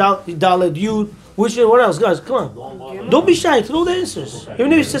said Dalet, Yud. Which what else? Guys, come on. Don't be shy. Throw the answers.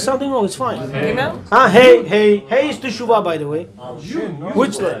 Even if you say something wrong, it's fine. Hey is Teshuvah, by the way.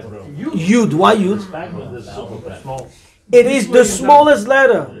 Which letter? Yud. Why Yud? It is the smallest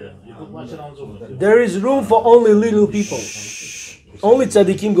letter. There is room for only little people. Only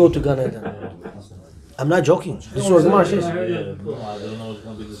tzaddikim go to Gan Eden. I'm not joking. This is what Gemara says.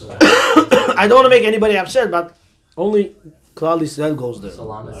 I don't want to make anybody upset, but only Klal Yisrael goes there.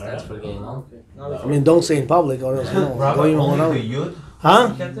 Salamis stands for gay, no? I mean, don't say in public or else, going on around. Yud?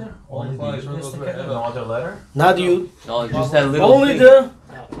 Huh? Only the Yud goes there? No other letter? Not you. No, just that little Only thing.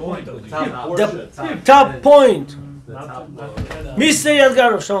 the top point. Mr.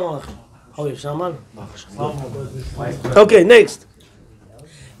 Yadgarov, Shalom Aleichem. How are you, Shaman? Okay, next.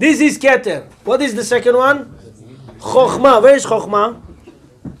 This is Keter. What is the second one? Chokhmah. Where is Chokhmah?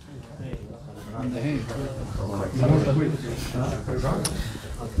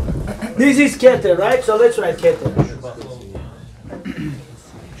 This is Keter, right? So let's write Keter.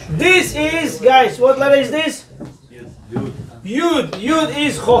 This is, guys, what letter is this? Yud. Yud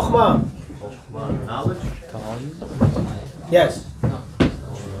is Chokhmah. Yes.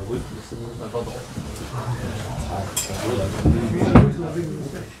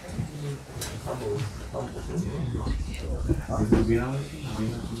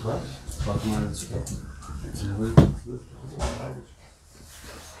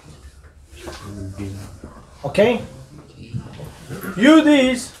 Okay? Yud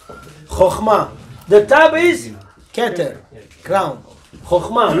is Chokhmah. The tab is Keter, crown.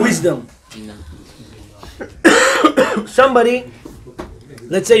 Chokhmah, wisdom. Somebody,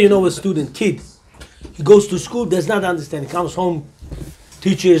 let's say you know a student, kid. He goes to school, does not understand. He comes home,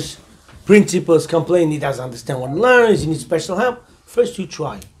 teachers, principals complain he doesn't understand what he learns, he needs special help. First you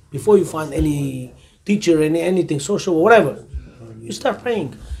try. Before you find any teacher, anything social or whatever, you start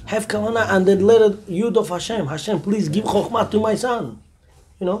praying. Have Kavana and then let it Yud of Hashem. Hashem, please give Chokhmah to my son.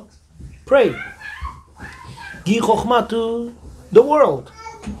 You know, pray. Give Chokhmah to the world.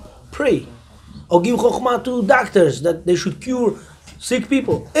 Pray. Or give Chokhmah to doctors that they should cure sick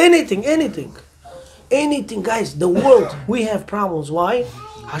people. Anything. Anything, guys. The world, we have problems. Why?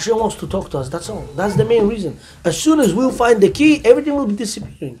 Hashem wants to talk to us. That's all. That's the main reason. As soon as we'll find the key, everything will be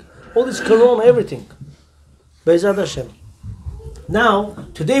disappearing. All this corona, everything. Be'ezrat Hashem. Now,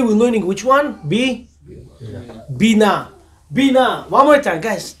 today we're learning which one? Bina. Bina. One more time,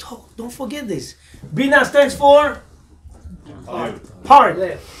 guys. Don't forget this. Bina stands for heart.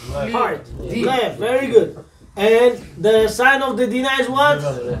 Left. Heart. Left. Very good. And the sign of the Dina is what?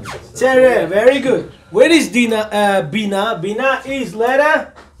 Tzere. Very good. Where is Bina? Bina is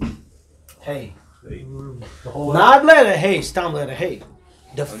letter Hey. Not letter Hey. Stam letter Hey.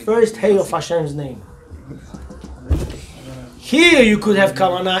 The first Hey of Hashem's name. Here you could have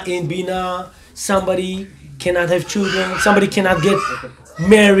Kavana in Bina. Somebody cannot have children. Somebody cannot get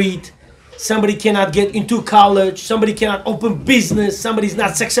married. Somebody cannot get into college. Somebody cannot open business. Somebody's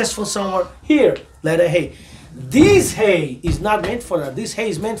not successful somewhere. Here, letter Hey. This Hey is not meant for that. This Hey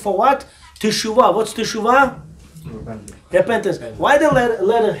is meant for what? Teshuvah. What's Teshuvah? Repentance. Why the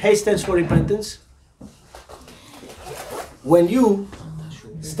letter Hey stands for repentance? When you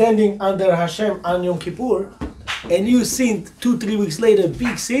standing under Hashem on Yom Kippur, and you sin 2-3 weeks later,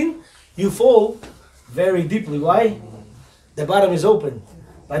 big sin, you fall very deeply. Why? The bottom is open.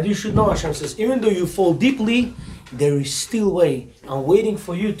 But you should know, Hashem says, even though you fall deeply, there is still way. I'm waiting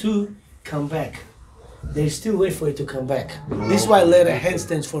for you to come back. There is still way for you to come back. This is why letter Hen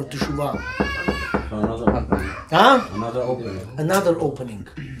stands for Teshuvah. Huh? Another opening.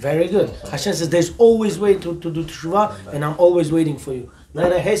 Very good. Hashem says there's always way to do Teshuvah, and I'm always waiting for you.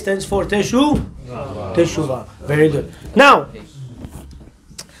 Letter He stands for Teshuvah. Very good. Now,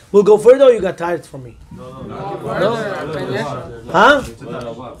 we'll go further or you got tired from me? No? Huh?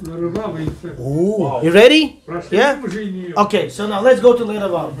 Ooh, you ready? Yeah? Okay, so now let's go to letter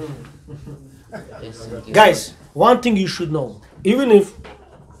Vav. Guys, one thing you should know, even if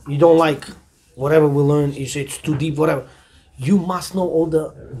you don't like whatever we learn, you say it's too deep, whatever, you must know all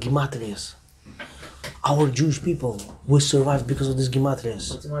the gematrias. Our Jewish people will survive because of these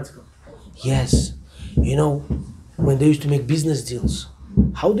gematrias. Yes. You know, when they used to make business deals,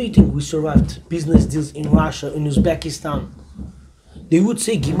 how do you think we survived business deals in Russia, in Uzbekistan? They would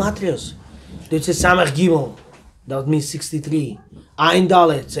say gematrias. They would say Samach Gimel, That means 63. Ein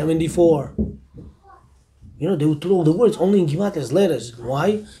Dalet, 74. You know, they would throw the words only in Gimat as letters.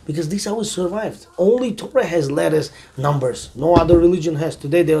 Why? Because this is how it survived. Only Torah has letters, numbers. No other religion has.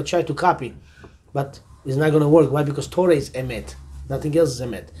 Today they'll try to copy. But it's not going to work. Why? Because Torah is Emet. Nothing else is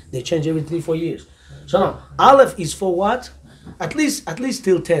Emet. They change every 3-4 years. So now, Aleph is for what? At least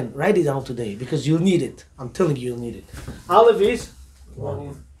till 10. Write it down today because you'll need it. I'm telling you, you'll need it. Aleph is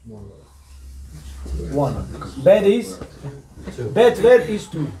 1. Bet is 2. Bet is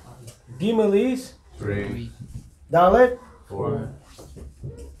 2. Gimel is 3. Dalet 4.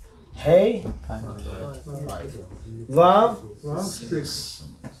 Hey 5. Vav 6.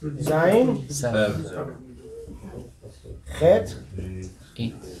 Zayin 7. Chet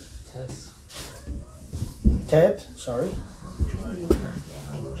 8. Tet, sorry.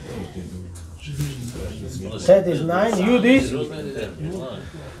 Tet is 9. Yud is?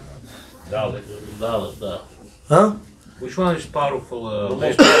 Dalet. Huh? Which one is powerful?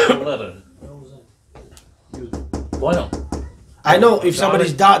 Most powerful letter. Why not? I know if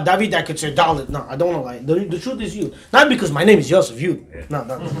somebody's David, I could say Dalit. No, I don't know why. The truth is Yud. Not because my name is Yosef, Yud. No.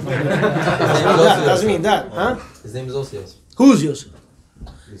 That doesn't mean that. Huh? His name is also Yosef. Who's Yosef?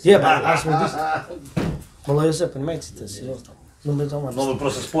 Yeah, but ask me this. Мало Йосиф, понимаете, это серьезно. Ну, мы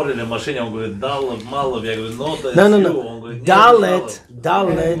просто спорили в машине, он говорит, Далов, Малов, я говорю, no, это No. он говорит,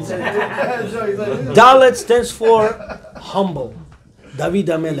 Dalet stands for humble. David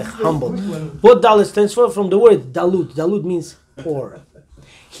HaMelech, humble. What Dalet stands for? From the word Dalut. Dalut means poor.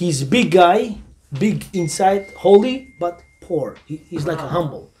 He's big guy, big inside, holy, but poor. He's like a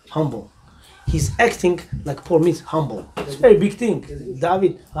humble. He's acting like poor means humble. It's a very big thing.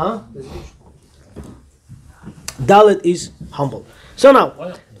 David, huh? Dalet is humble. So now,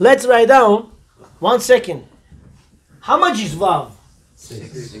 let's write down 1 second. How much is Vav?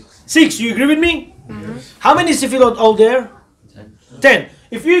 6. You agree with me? Mm-hmm. How many Sefirot all there? 10.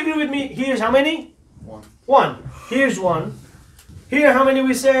 If you agree with me, here's how many? 1. Here's 1. Here, how many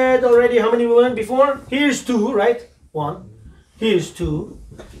we said already? How many we learned before? Here's 2, right? 1. Here's 2.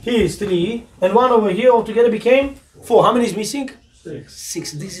 Here's 3. And 1 over here altogether became 4. How many is missing?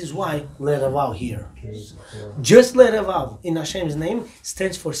 6. This is why letter Vav here. Just letter Vav in Hashem's name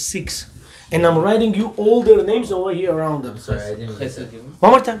stands for 6. And I'm writing you all their names over here around them. Sorry, I didn't get that.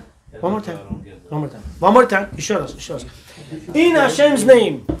 One more time. You show us. In Hashem's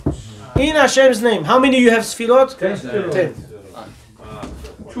name. How many you have Sfirot? 10.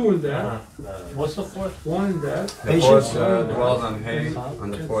 2 in there. What's the fourth? 1 in there. The fourth dwells on hay,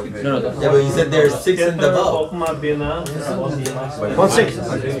 on the fourth hay. No, Yeah, but you said there's 6 in the Vav. 1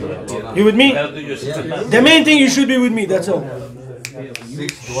 second. You with me? The main thing you should be with me, that's all.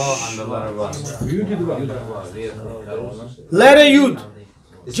 6 dwell on the letter Vav. Letter Yud.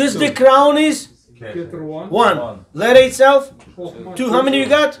 Just the crown is Keter 1. 1. Letter itself? 2. How many you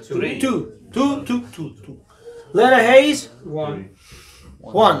got? 3. 2. Letter Hey is 1.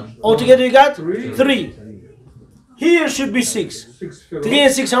 1. Altogether you got? 3. 3. Here should be 6. 6 3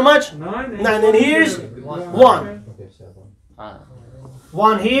 and 6 how much? 9. 9. And here's 1.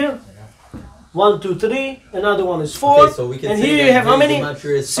 1 here. 1, 2, 3. Another one is 4. Okay, so we can and say here that you have how Hey many?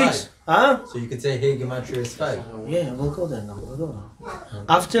 Gematria is 6. 5. Huh? So you could say Hey Gematria is 5. Yeah, we'll go there now.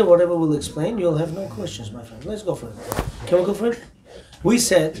 After whatever we'll explain, you'll have no questions, my friend. Let's go for it. Can we go for it? We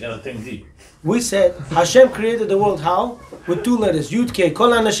said Hashem created the world how? With 2 letters. Yud K. Kol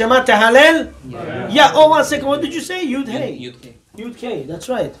HaNeshama Tehalel. Yeah. Oh, 1 second. What did you say? Yud Hey. Yud K. That's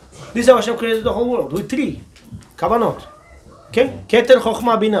right. This is how Hashem created the whole world with 3 Kavanot. Okay. Keter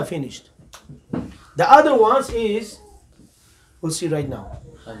Chochma Bina finished. The other ones is we'll see right now.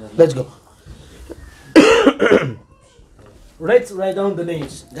 Let's go. Let's write down the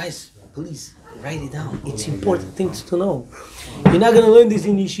names, guys. Please write it down. It's important things to know. You're not gonna learn this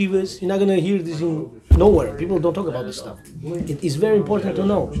in yeshivas. You're not gonna hear this in nowhere. People don't talk about this stuff. It is very important to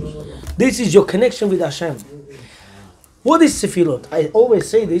know. This is your connection with Hashem. What is Sefirot? I always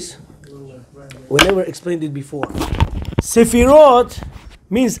say this. We never explained it before. Sefirot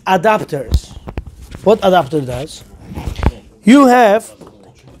means adapters. What adapter does? You have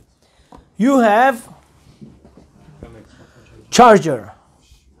charger.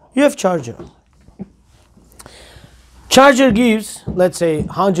 You have charger. Charger gives, let's say,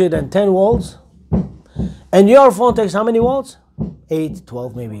 110 volts. And your phone takes how many volts? 8,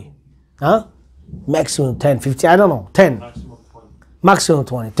 12 maybe. Huh? Maximum 10, 15, I don't know. 10. Maximum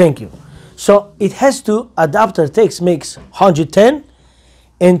 20. Thank you. So it has to, adapter makes 110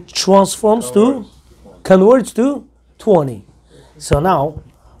 and converts to 20. So now,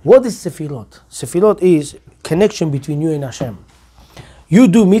 what is Sefirot? Sefirot is connection between you and Hashem. You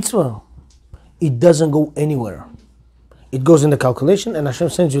do mitzvah, it doesn't go anywhere. it goes in the calculation, and Hashem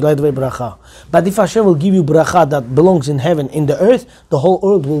sends you right away bracha. But if Hashem will give you bracha that belongs in heaven, in the earth, the whole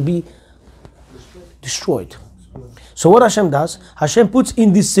earth will be destroyed. So what Hashem does, Hashem puts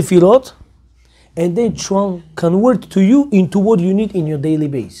in this sefirot, and then convert to you into what you need in your daily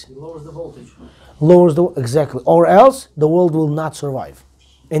base. It lowers the voltage. Exactly. Or else the world will not survive.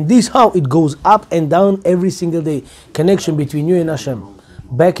 And this how it goes up and down every single day. Connection between you and Hashem.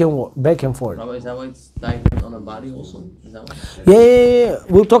 Back and forth. Rabbi, is that why it's diagnosed on a body also? Is that why? Yeah.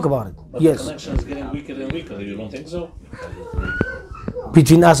 We'll talk about it. But Yes. the connection is getting weaker and weaker. You don't think so?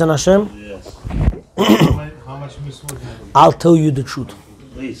 Between us and Hashem, Yes. How much mitzvot? I'll tell you the truth.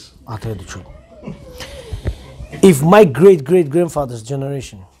 Please. I'll tell you the truth. If my great-great-grandfather's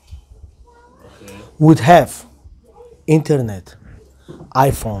generation would have internet,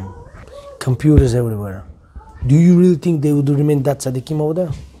 iPhone, computers everywhere, do you really think they would remain that tzaddikim over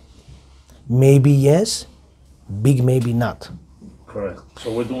there? Maybe yes, big maybe not. Correct.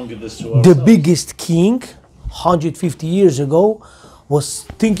 So we're doing this to The ourselves. biggest king, 150 years ago, was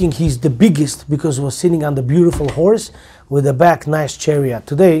thinking he's the biggest because he was sitting on the beautiful horse with a back nice chariot.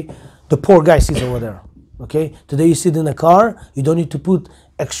 Today, the poor guy sits over there. Okay? Today you sit in a car, you don't need to put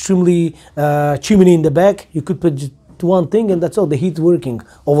extremely chimney in the back. You could put just one thing and that's all, the heat working.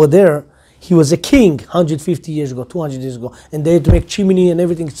 Over there, he was a king 150 years ago, 200 years ago, and they had to make chimney and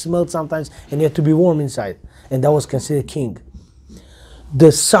everything smelled sometimes, and you had to be warm inside. And that was considered king.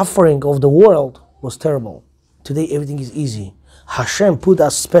 The suffering of the world was terrible. Today everything is easy. Hashem put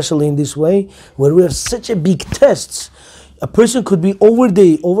us specially in this way where we have such a big tests. A person could be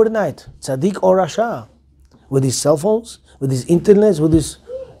overnight, tzaddik or rasha, with his cell phones, with his internet, with his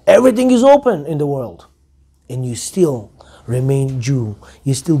everything is open in the world, and you still remain Jew.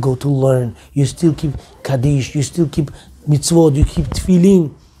 You still go to learn. You still keep kaddish. You still keep mitzvot. You keep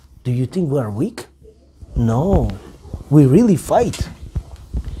tefillin. Do you think we are weak? No, we really fight.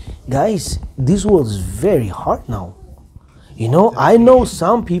 Guys, this world is very hard now. You know, I know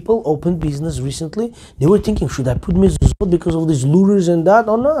some people opened business recently. They were thinking, should I put mezuzot because of these lures and that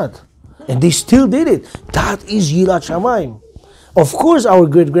or not? And they still did it. That is Yirat Shamayim. Of course, our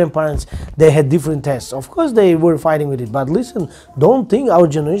great-grandparents, they had different tests. Of course, they were fighting with it. But listen, don't think our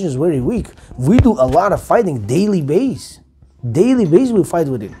generation is very weak. We do a lot of fighting daily base. Daily base, we fight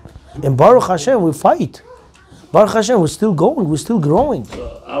with it. And Baruch Hashem, we fight. Baruch Hashem, we're still going, we're still growing.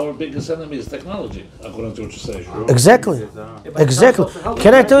 So our biggest enemy is technology, according to what you say. Exactly. Exactly.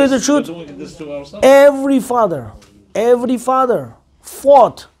 Can I tell you the We're truth? doing this to ourselves. Every father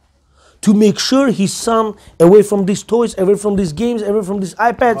fought to make sure his son away from these toys, away from these games, away from these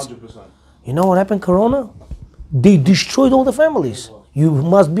iPads. 100%. You know what happened, Corona? They destroyed all the families. You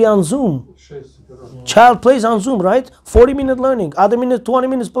must be on Zoom. Child plays on Zoom, right? 40-minute learning, other minute, 20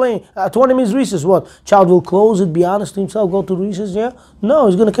 minutes playing, 20 minutes recess. What? Child will close it, be honest to himself, go to recess, yeah? No,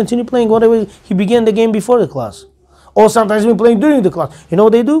 he's going to continue playing whatever he began the game before the class. Or sometimes even playing during the class. You know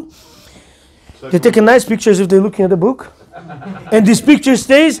what they do? They take a nice pictures if they're looking at the book. And this picture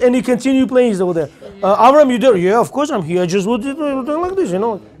stays and he continue playing over there. Avram, you there? Yeah, of course I'm here. I just would do like this, you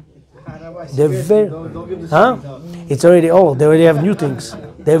know. They're very, huh? It's already old. They already have new things.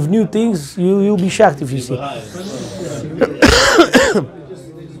 They have new things. You'll be shocked if you see.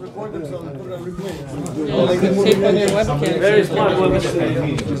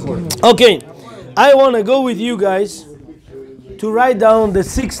 Okay, I want to go with you guys to write down the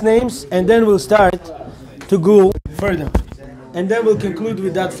 6 names, and then we'll start to go further. And then we'll conclude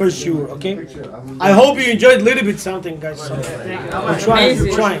with that first shiur, okay? I hope you enjoyed a little bit something, guys. We're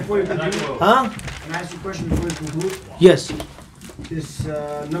trying. Huh? Can I ask you a question before we conclude? Yes. This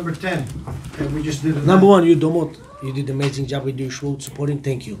number 10 that we just did. Number 1, you Domot. You did an amazing job with your shul supporting.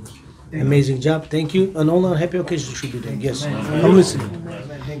 Thank you. Amazing job. Thank you. And all on happy occasions should be done. Yes. I'm listening.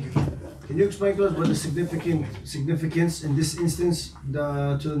 Thank you. Can you explain to us what the significance in this instance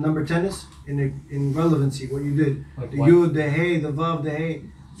to the number 10 is in relevancy? What you did, the yud, the hey, the vav, the hey.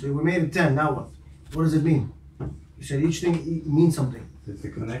 So we made it 10. Now what? What does it mean? You said each thing means something. It's the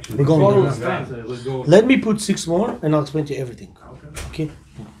connection. We're going down. Let me put 6 more, and I'll explain to you everything. Okay.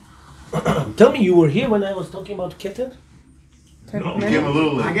 Tell me, you were here when I was talking about Keter? No, you came a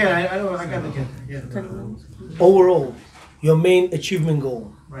little late. I got the kid. Yeah. Overall, your main achievement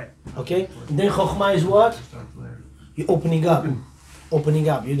goal. Right. Okay? And then Chokhmah is what? You're opening up. Opening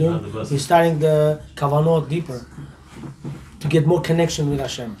up. You're starting the Kavanot deeper to get more connection with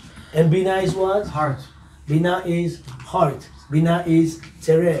Hashem. And Bina is what? Heart. Bina is heart. Bina is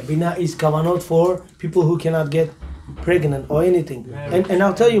Tzere. Bina is Kavanot for people who cannot get pregnant or anything. And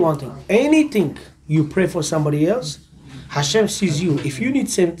I'll tell you one thing. Anything you pray for somebody else, Hashem sees you. If you need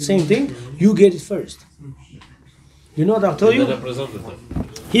same thing, you get it first. You know what I'll tell The you? representative.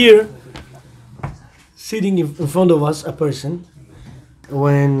 Here, sitting in front of us, a person,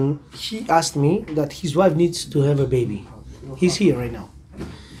 when he asked me that his wife needs to have a baby. He's here right now.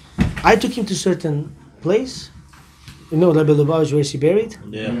 I took him to certain place. You know, Rabbi Lubavitch, where is he buried?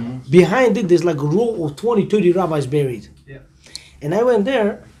 Yeah. Behind it, there's like a row of 20, 30 rabbis buried. Yeah. And I went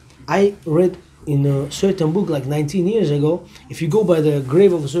there. I read in a certain book like 19 years ago, if you go by the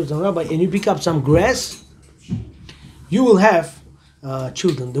grave of a certain rabbi and you pick up some grass, you will have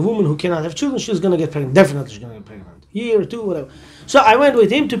children. The woman who cannot have children, she's going to get pregnant. Definitely she's going to get pregnant. Year or two, whatever. So I went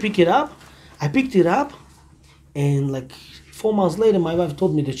with him to pick it up. I picked it up, and like 4 months later, my wife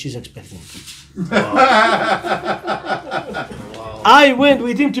told me that she's expecting. I went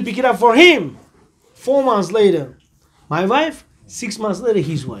with him to pick it up for him. 4 months later, my wife. 6 months later,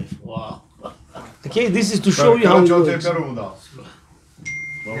 his wife. Wow. Okay, this is to show you how it works.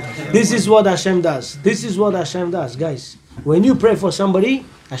 This is what Hashem does. This is what Hashem does, guys. When you pray for somebody,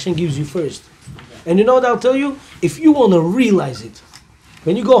 Hashem gives you first. And you know what I'll tell you? If you want to realize it,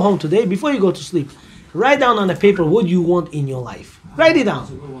 when you go home today, before you go to sleep, write down on a paper what you want in your life. Write it down.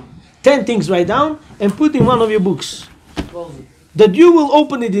 10 things write down and put in one of your books. That you will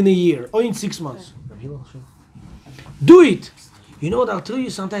open it in a year or in 6 months. Do it. You know what I'll tell you?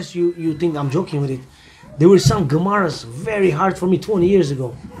 Sometimes you think I'm joking with it. There were some Gemaras very hard for me 20 years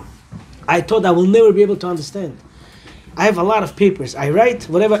ago. I thought I will never be able to understand. I have a lot of papers. I write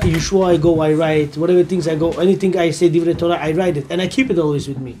whatever Yeshua I go, I write. Whatever things I go, anything I say, Divrei Torah, I write it. And I keep it always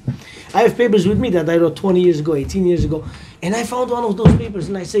with me. I have papers with me that I wrote 20 years ago, 18 years ago. And I found one of those papers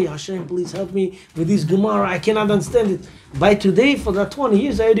and I say, Hashem, please help me with this Gemara. I cannot understand it. By today, for that 20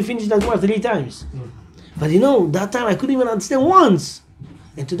 years, I already finished that Gemara 3 times. But you know, that time I couldn't even understand once.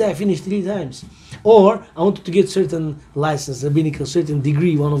 And today I finished 3 times. Or I wanted to get certain license, rabbinical, certain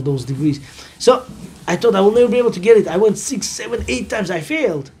degree, one of those degrees. So I thought I will never be able to get it. I went 6, 7, 8 times. I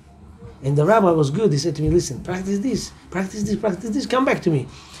failed. And the rabbi was good. He said to me, listen, practice this, come back to me.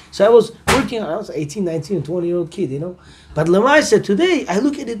 So I was working, I was 18, 19, 20-year-old kid, you know. But Lamai said, today, I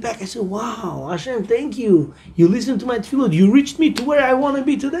look at it back, I said, wow, Hashem, thank you. You listened to my tefillot. You reached me to where I want to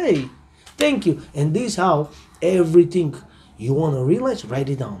be today. Thank you. And this is how everything you want to realize, write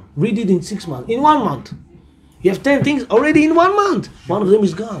it down. Read it in 6 months. In 1 month. You have 10 things already in 1 month. One of them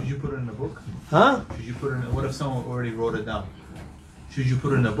is gone. Should you put it in a book? Huh? Should you put it in? What if someone already wrote it down? Should you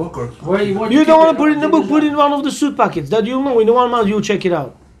put it in a book or? You don't want to put it in a book. Put it in one of the suit packets. That you'll know. In 1 month you'll check it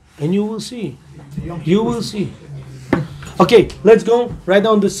out, and you will see. You will see. Okay, let's go. Write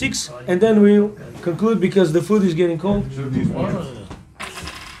down the 6, and then we'll conclude because the food is getting cold.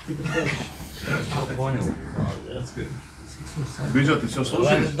 That's good. Биджа, ты все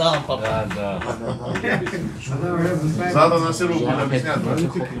слушаешь? Да, папа. Задо на сыру будет объяснять.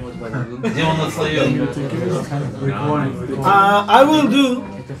 Где он отслоил? I will do,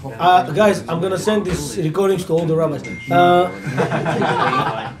 guys, I'm going to send these recordings to all the rabbis.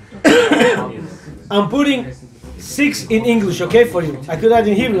 I'm putting 6 in English, okay, for you. I could add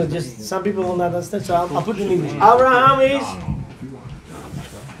in Hebrew, just some people will not understand, so I'll put it in English. Abraham,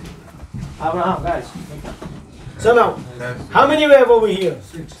 guys. So now, how many we have over here?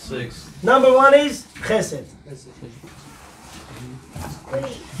 6. Number 1 is chesed.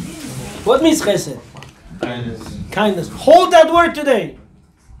 What means chesed? Kindness. Hold that word today.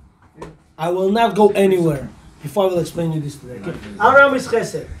 I will not go anywhere before I will explain you this today. Okay? Aram is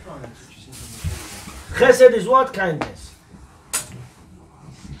chesed. Chesed is what? Kindness.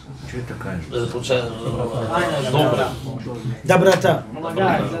 Доброта.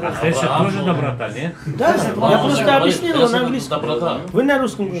 Хесед тоже доброта, не? Да, я просто объяснил на английском. Вы на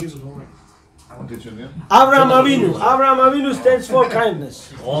русском говорите. Авраам Авину stands for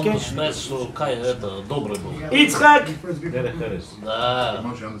kindness. Он считает, что Кай это добрый был. Ицхак. Да.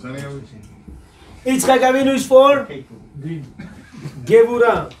 Ицхak Avinu is for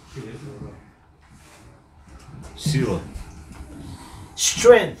Gevura. Сила.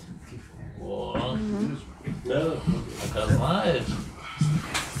 Strength. Вот. Так знаешь.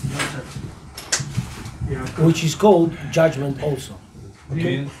 Which is called judgment also.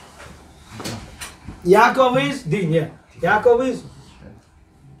 Okay. Yaakov is Din, yeah. Yaakov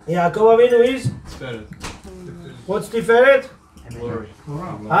Avinu is what's Tiferet?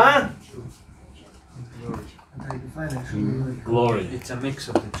 Huh? Glory. It's a mix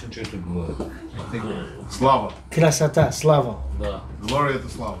of the two. Слава. Красота, слава. Да. Glory это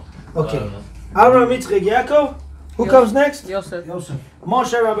слава. Okay. Abraham, Yitzchak, Yaakov. Who comes next? Yosef.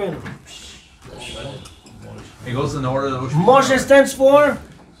 Moshe Rabbeinu. It goes in order of Moshe stands for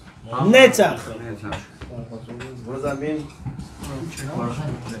Netzach. What does that mean?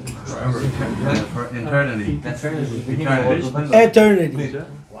 For eternity. Eternity.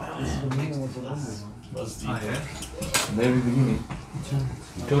 Very beginning.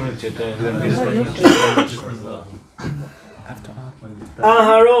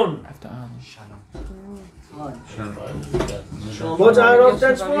 Aharon. What Aharon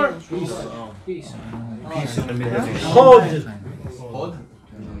stands for? Hod.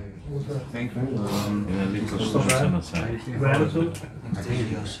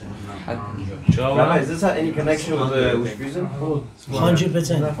 Rabbi, does this have any connection with Ushpizin?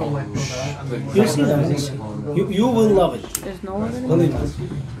 100%. You see that? You will love it. There's no one Believe me.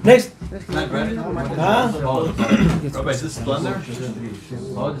 Next. Huh? Rabbi, is this splendor?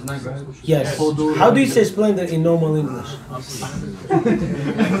 Yes. How do you say splendor in normal English?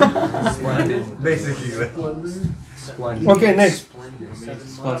 Basically. Okay, next.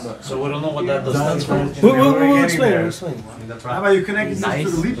 So we don't know what that stands for. We'll explain. We'll explain. How about you connect this to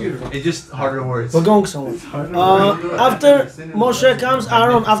the leap year? It's just harder words. We're going somewhere. After Moshe comes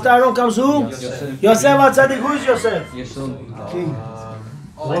Aaron. After Aaron comes who? Yosef HaTzadik. Who is Yosef? King.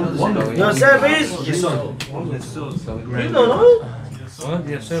 Yosef is? You don't know? What?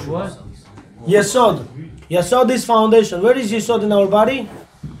 Yosef what? Yesod. Yesod is foundation. Where is Yesod in our body?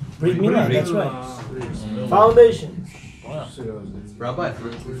 Brit Milah, that's right. Foundation. Rabbi,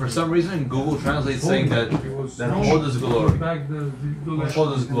 for some reason Google translates saying that Hod is glory.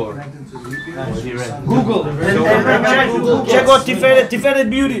 Hod is glory. Google. And check out Tiferet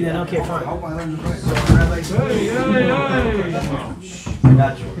beauty then. Okay, fine. I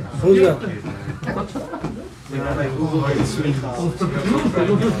got you. Who's that?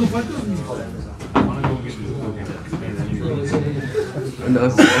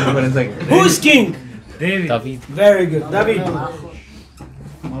 Everybody's like, Who's king? David. Very good. David.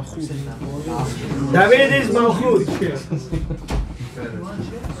 David is Malchut.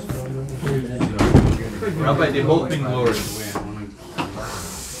 Rabbi, they both mean glory.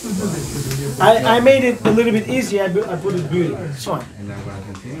 I made it a little bit easy. I put it beauty. It's fine.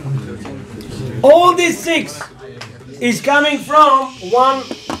 All these 6 is coming from one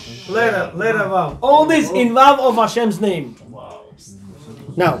letter Vav. All this in Vav of Hashem's name.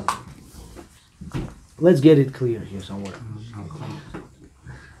 Now, let's get it clear here somewhere.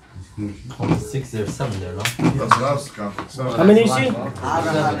 6 there, 7 there, no? That's what I was counting. How many you see?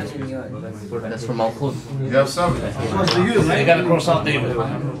 That's from Malchut. You have 7. You gotta cross out David. We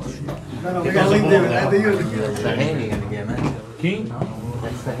gotta leave David at the youth. That's the hay you're gonna get, man. King?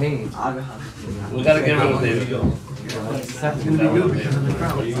 That's the hay. We gotta get rid of David.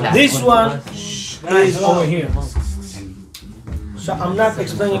 This one is over here. So I'm not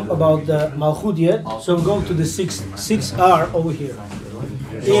explaining about the Malchut yet. So we're going to the 6 are over here.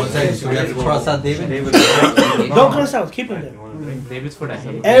 So we have to cross out David? Don't cross out, keep it there. David's for that.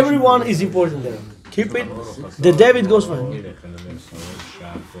 Everyone is important there. Keep it. The David goes for him.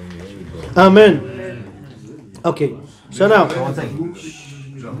 Amen. Okay. So now,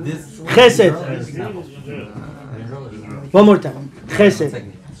 Chesed. One more time. Chesed.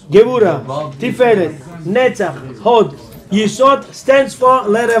 Gevura. Tiferet. Netzach. Hod. Yesod stands for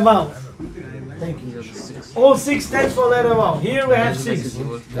letter Vav. Thank you. All 6 stands for letter Vav. Here we have 6.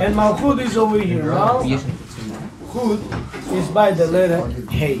 And Malchut is over here. Malchut is by the letter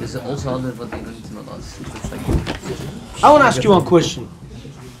Hey. This is also other what they need to know us. I want to ask you one question.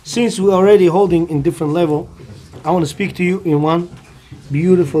 Since we're already holding in different level, I want to speak to you in one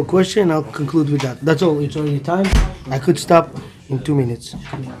beautiful question. I'll conclude with that. That's all. It's already time. I could stop in 2 minutes.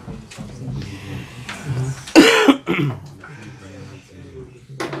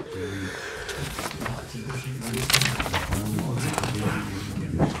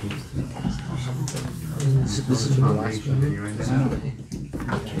 This is my last one.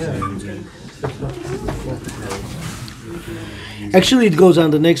 Actually, it goes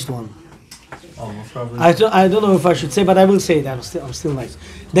on the next one. I don't know if I should say, but I will say that. I'm still nice.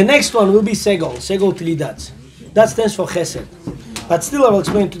 The next one will be Segol Tlidat. That stands for Chesed. But still, I will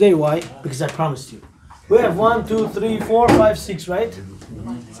explain today why. Because I promised you. We have 1, 2, 3, 4, 5, 6, right?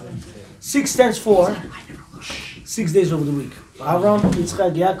 6 stands for 6 days of the week. Aaron,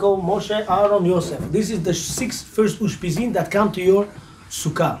 Yitzchak, Yaakov, Moshe, Aaron, Yosef. This is the 6 first Ushpizin that come to your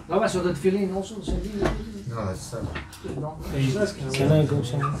sukkah. Rabbi, so that feeling also? No, that's 7. Can I go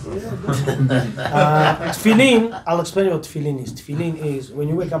somewhere? Tefillin, I'll explain what tefillin is. Tefillin is when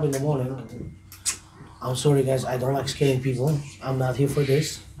you wake up in the morning. I'm sorry guys, I don't like scaring people. I'm not here for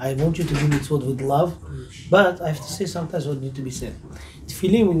this. I want you to do mitzvot with love. But I have to say sometimes what needs to be said.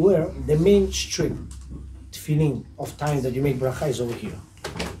 Tefillin we wear, the main strip, tefillin of time that you make bracha is over here.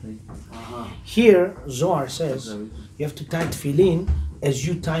 Here, Zohar says You have to tie tefillin as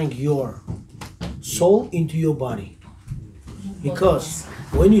you tying your soul into your body. Because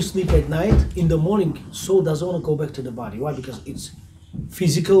when you sleep at night, in the morning, soul doesn't want to go back to the body. Why? Because it's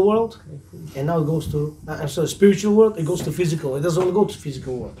physical world, and now it goes to spiritual world. It goes to physical. It doesn't want to go to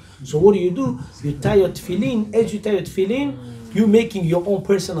physical world. So what do? You tie your tefillin. As you tie your tefillin, you're making your own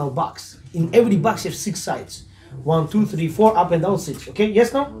personal box. In every box, you have 6 sides. 1, 2, 3, 4, up and down 6. Okay?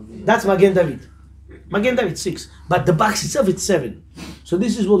 Yes, no? That's Magen David. Magen David 6, but the box itself it's 7. So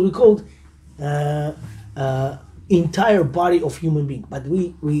this is what we called entire body of human being. But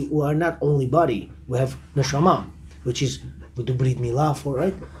we are not only body. We have neshama, which is we do brit milah for,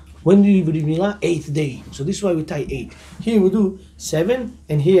 right? When do you brit milah? 8th day. So this is why we tie 8. Here we do 7,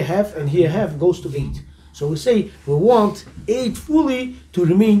 and here half goes to 8. So we say we want 8 fully to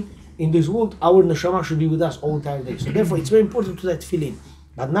remain in this world. Our neshama should be with us all the entire day. So therefore, it's very important to that feeling.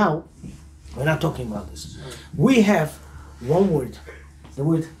 But now, we're not talking about this. We have one word, the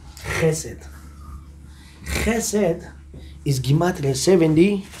word chesed. Chesed is Gematria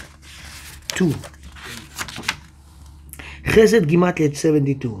 72. Chesed Gematria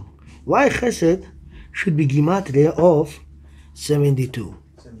 72. Why Chesed should be Gematria of 72?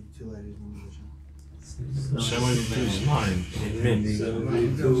 72 ladies and musicians. 72 is mine.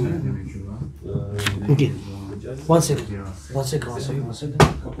 Okay. One second.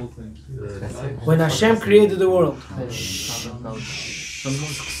 When Hashem created the world,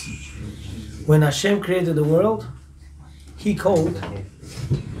 when Hashem created the world, He called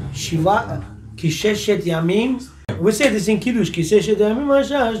Shiva Kisheshet Yamim. We say this in Kiddush. Kisheshet Yamim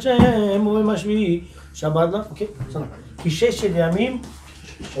Hashem Mashvi Shabbat. Okay. So Kisheshet Yamim.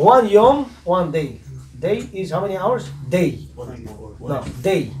 1 yom, 1 day. Day is how many hours? Day. No,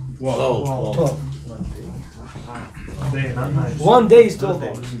 day. 12. 1 day is 12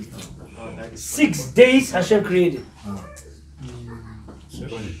 hours. 6 days Hashem created.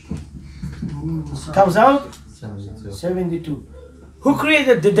 Comes out 72. Who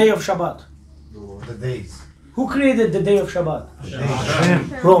created the day of Shabbat? The days. Who created the day of Shabbat?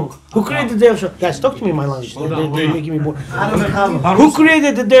 Wrong. Who created the day of Shabbat? Guys, talk to me in my language. They're making me bored. Who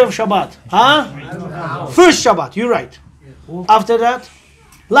created the day of Shabbat? Huh? First Shabbat, you're right. After that,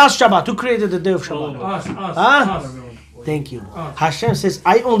 last Shabbat. Who created the day of Shabbat? Huh? Thank you. Hashem says,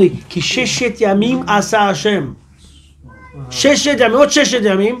 I only. Ki sheshet yamim asa Hashem. Sheshet yamim. What sheshet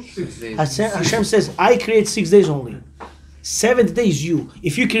yamim? Hashem says, I create 6 days only. 7th day is you.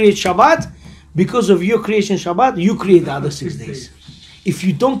 If you create Shabbat, because of your creation Shabbat, you create the other 6 days. If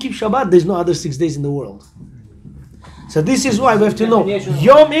you don't keep Shabbat, there's no other 6 days in the world. So this is why we have to know.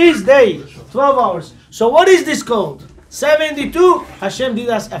 Yom is day, 12 hours. So what is this called? 72, Hashem did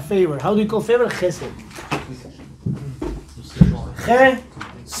us a favor. How do we call favor? Chesed.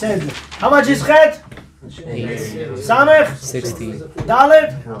 Chesed. How much is chet? Samech? 60.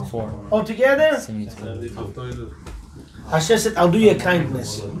 Dalet? 4. Altogether? 72. Hashem said, I'll do you a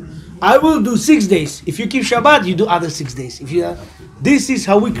kindness. I will do 6 days. If you keep Shabbat, you do other 6 days. If you, this is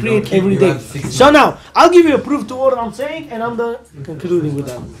how we create every day. So now, I'll give you a proof to what I'm saying, and I'm done concluding with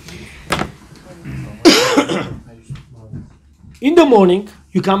that. In the morning,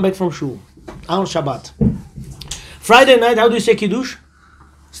 you come back from shul on Shabbat. Friday night, how do you say Kiddush?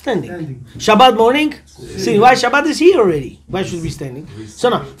 Standing. Shabbat morning? See, why Shabbat is here already? Why should we be standing? So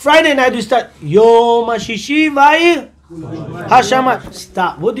now, Friday night, we start Yom HaShishi Vayir Hashamat.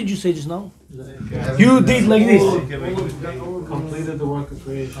 Stop. What did you say just now? You did like this. Completed the work of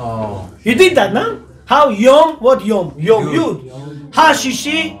creation. Oh. You did that now? How Yom? What Yom? Yom Yud.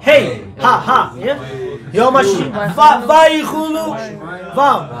 HaShishi Hey. Ha. Yeah? Yom HaShishi Vayichulu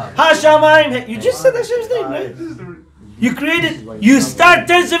Vav. Hashamayim Hey. You just said Hashem's name, right? You created. You start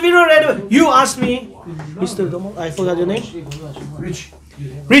 10 Sevirah right away. You asked me, Mr. Domo, I forgot your name.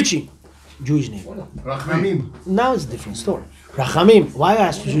 Richie. Jewish name. Rachamim. Now it's a different story. Rachamim. Why I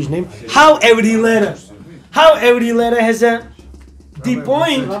asked you Jewish name? How every letter has a D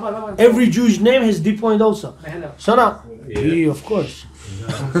point. Every Jewish name has D point also. So now, yeah, of course.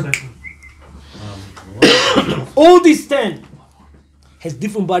 All these 10 has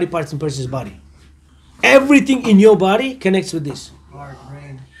different body parts in person's body. Everything in your body connects with this. Heart,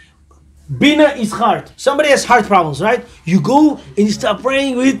 brain. Bina is heart. Somebody has heart problems, right? You go and you start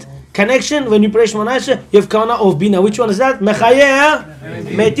praying with connection. When you pray Shemona Esrei, you have Kavana of Bina. Which one is that? Mechayeh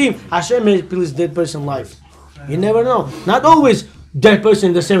Metim. Hashem may please dead person life. You never know. Not always dead person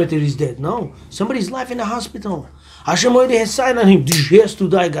in the cemetery is dead. No. Somebody's life in the hospital. Hashem already has signed on him. He has to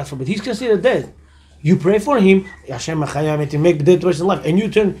die, God forbid. He's considered dead. You pray for him. Hashem Mechayeh Metim. Make the dead person life. And you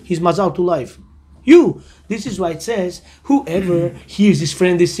turn his mazal to life. You. This is why it says, whoever hears his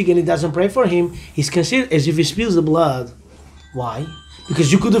friend is sick and he doesn't pray for him, he's considered as if he spills the blood. Why?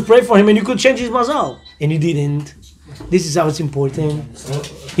 Because you could have prayed for him and you could change his mazal. And you didn't. This is how it's important.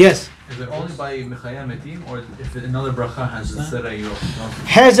 Yes? Is it only by Mechayam Metim, or if another bracha has a Tzere, you don't?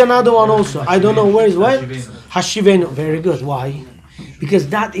 Has another one also. I don't know where is what? Hashivenu. Very good. Why? Because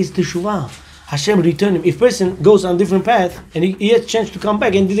that is teshuvah. Hashem returned him. If person goes on a different path and he has a chance to come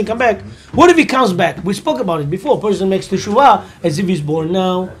back and didn't come back, what if he comes back? We spoke about it before. Person makes teshuvah as if he's born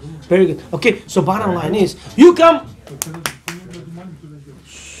now. Very good. Okay, so bottom line is, you come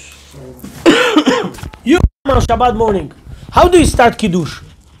you come on Shabbat morning. How do you start Kiddush?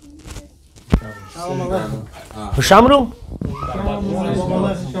 Shamru?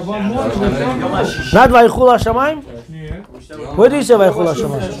 Not Vayichul HaShamayim? Where do you say Vayichul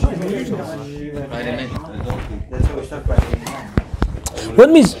HaShamayim? What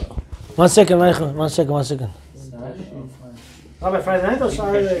means? One second. Rabbi, Friday night or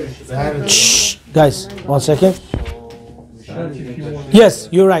Saturday? Shh, guys, 1 second. Yes,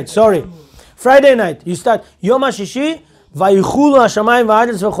 you're right. Sorry. Friday night, you start Yom HaShishi, Vayichulu HaShamayim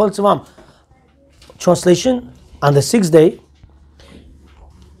v'Haaretz v'chol tzvam. Translation: on the 6th day,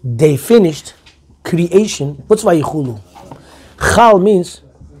 they finished creation. What's Vayichulu? Chal means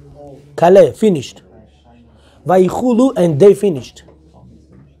Kale, finished. Vayichulu, and they finished.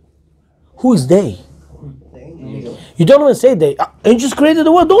 Who is they? You don't even say they. Angels created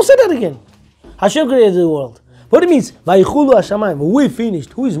the world. Don't say that again. Hashem created the world. What it means? Vayichulu HaShamayim. We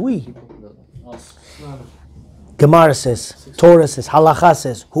finished. Who is we? Gemara says, Torah says, Halacha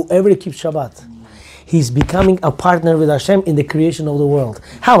says, whoever keeps Shabbat, he's becoming a partner with Hashem in the creation of the world.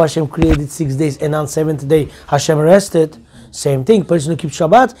 How Hashem created 6 days and on 7th day Hashem rested. Same thing. Person who keeps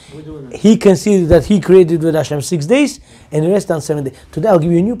Shabbat, he considers that he created with Hashem 6 days and rest on 7th day. Today I'll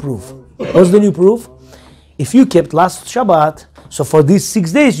give you a new proof. What's the new proof? If you kept last Shabbat, so for these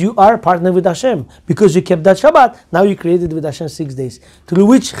 6 days you are partner with Hashem. Because you kept that Shabbat, now you created with Hashem 6 days. To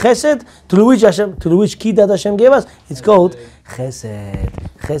which chesed, to which key that Hashem gave us, it's called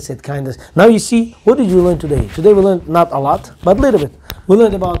chesed kindness. Now you see, what did you learn today? Today we learned not a lot, but a little bit. We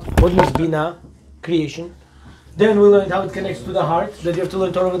learned about what means bina, creation. Then we learned how it connects to the heart, that you have to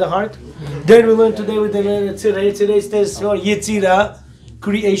learn Torah with the heart. Then we learned today with the Tzere. Tzere stands for Yetzira,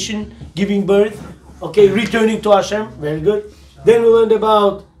 creation, giving birth, okay, returning to Hashem, very good. Then we learned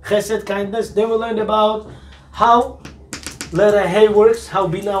about chesed, kindness. Then we learned about how letter Hey works, how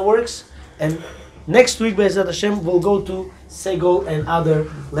Bina works. And next week, Be'ezrat Hashem, we'll go to Segol and other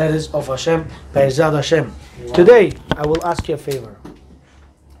letters of Hashem, Be'ezrat Hashem. Today, I will ask you a favor.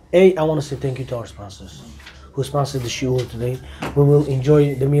 I want to say thank you to our sponsors who sponsored the shiur today. We will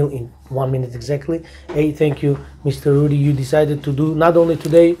enjoy the meal in 1 minute exactly. Thank you, Mr. Rudy. You decided to do not only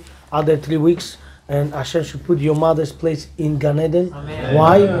today, other 3 weeks. And Hashem should put your mother's place in Gan Eden. Amen.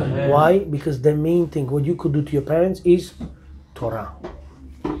 Why? Amen. Why? Because the main thing, what you could do to your parents is Torah,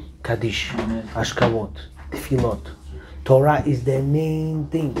 Kaddish, Ashkavot, Tefillot. Torah is the main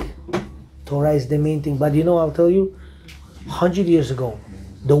thing. Torah is the main thing. But you know, I'll tell you, 100 years ago,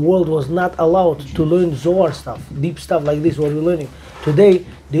 the world was not allowed to learn Zohar stuff, deep stuff like this, what we're learning. Today,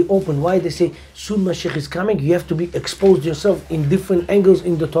 they open. Why? They say, soon Mashiach is coming, you have to be exposed yourself in different angles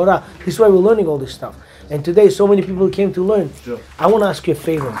in the Torah. This is why we're learning all this stuff. And today, so many people came to learn. Sure. I want to ask you a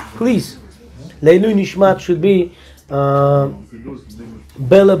favor. Please, Leilu Nishmat should be Bella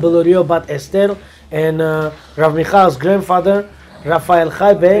Belorio Bat Esther and Rav Michal's grandfather, Rafael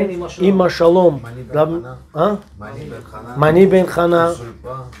Chai ben Ima Shalom. Mani ben Chana.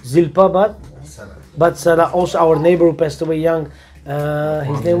 Zilpa Bat Sarah. Also our neighbor who passed away young.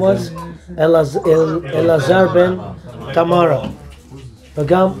 His name was Elazar ben Tamara.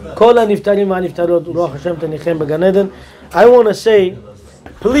 I want to say,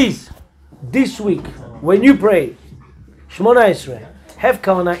 please, this week, when you pray, Shmona Esrei, have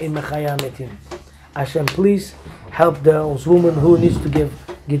Kavana in Mechaya Metim. Hashem, please help those women who needs to get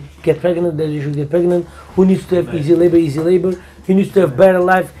pregnant, that they should get pregnant, who needs to have easy labor, who needs to have better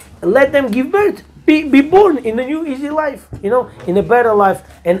life. Let them give birth. Be born in a new easy life, in a better life.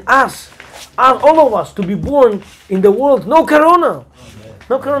 And us, all of us, to be born in the world, no corona,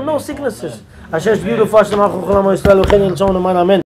 no sicknesses. Hashem, beautiful. Amen.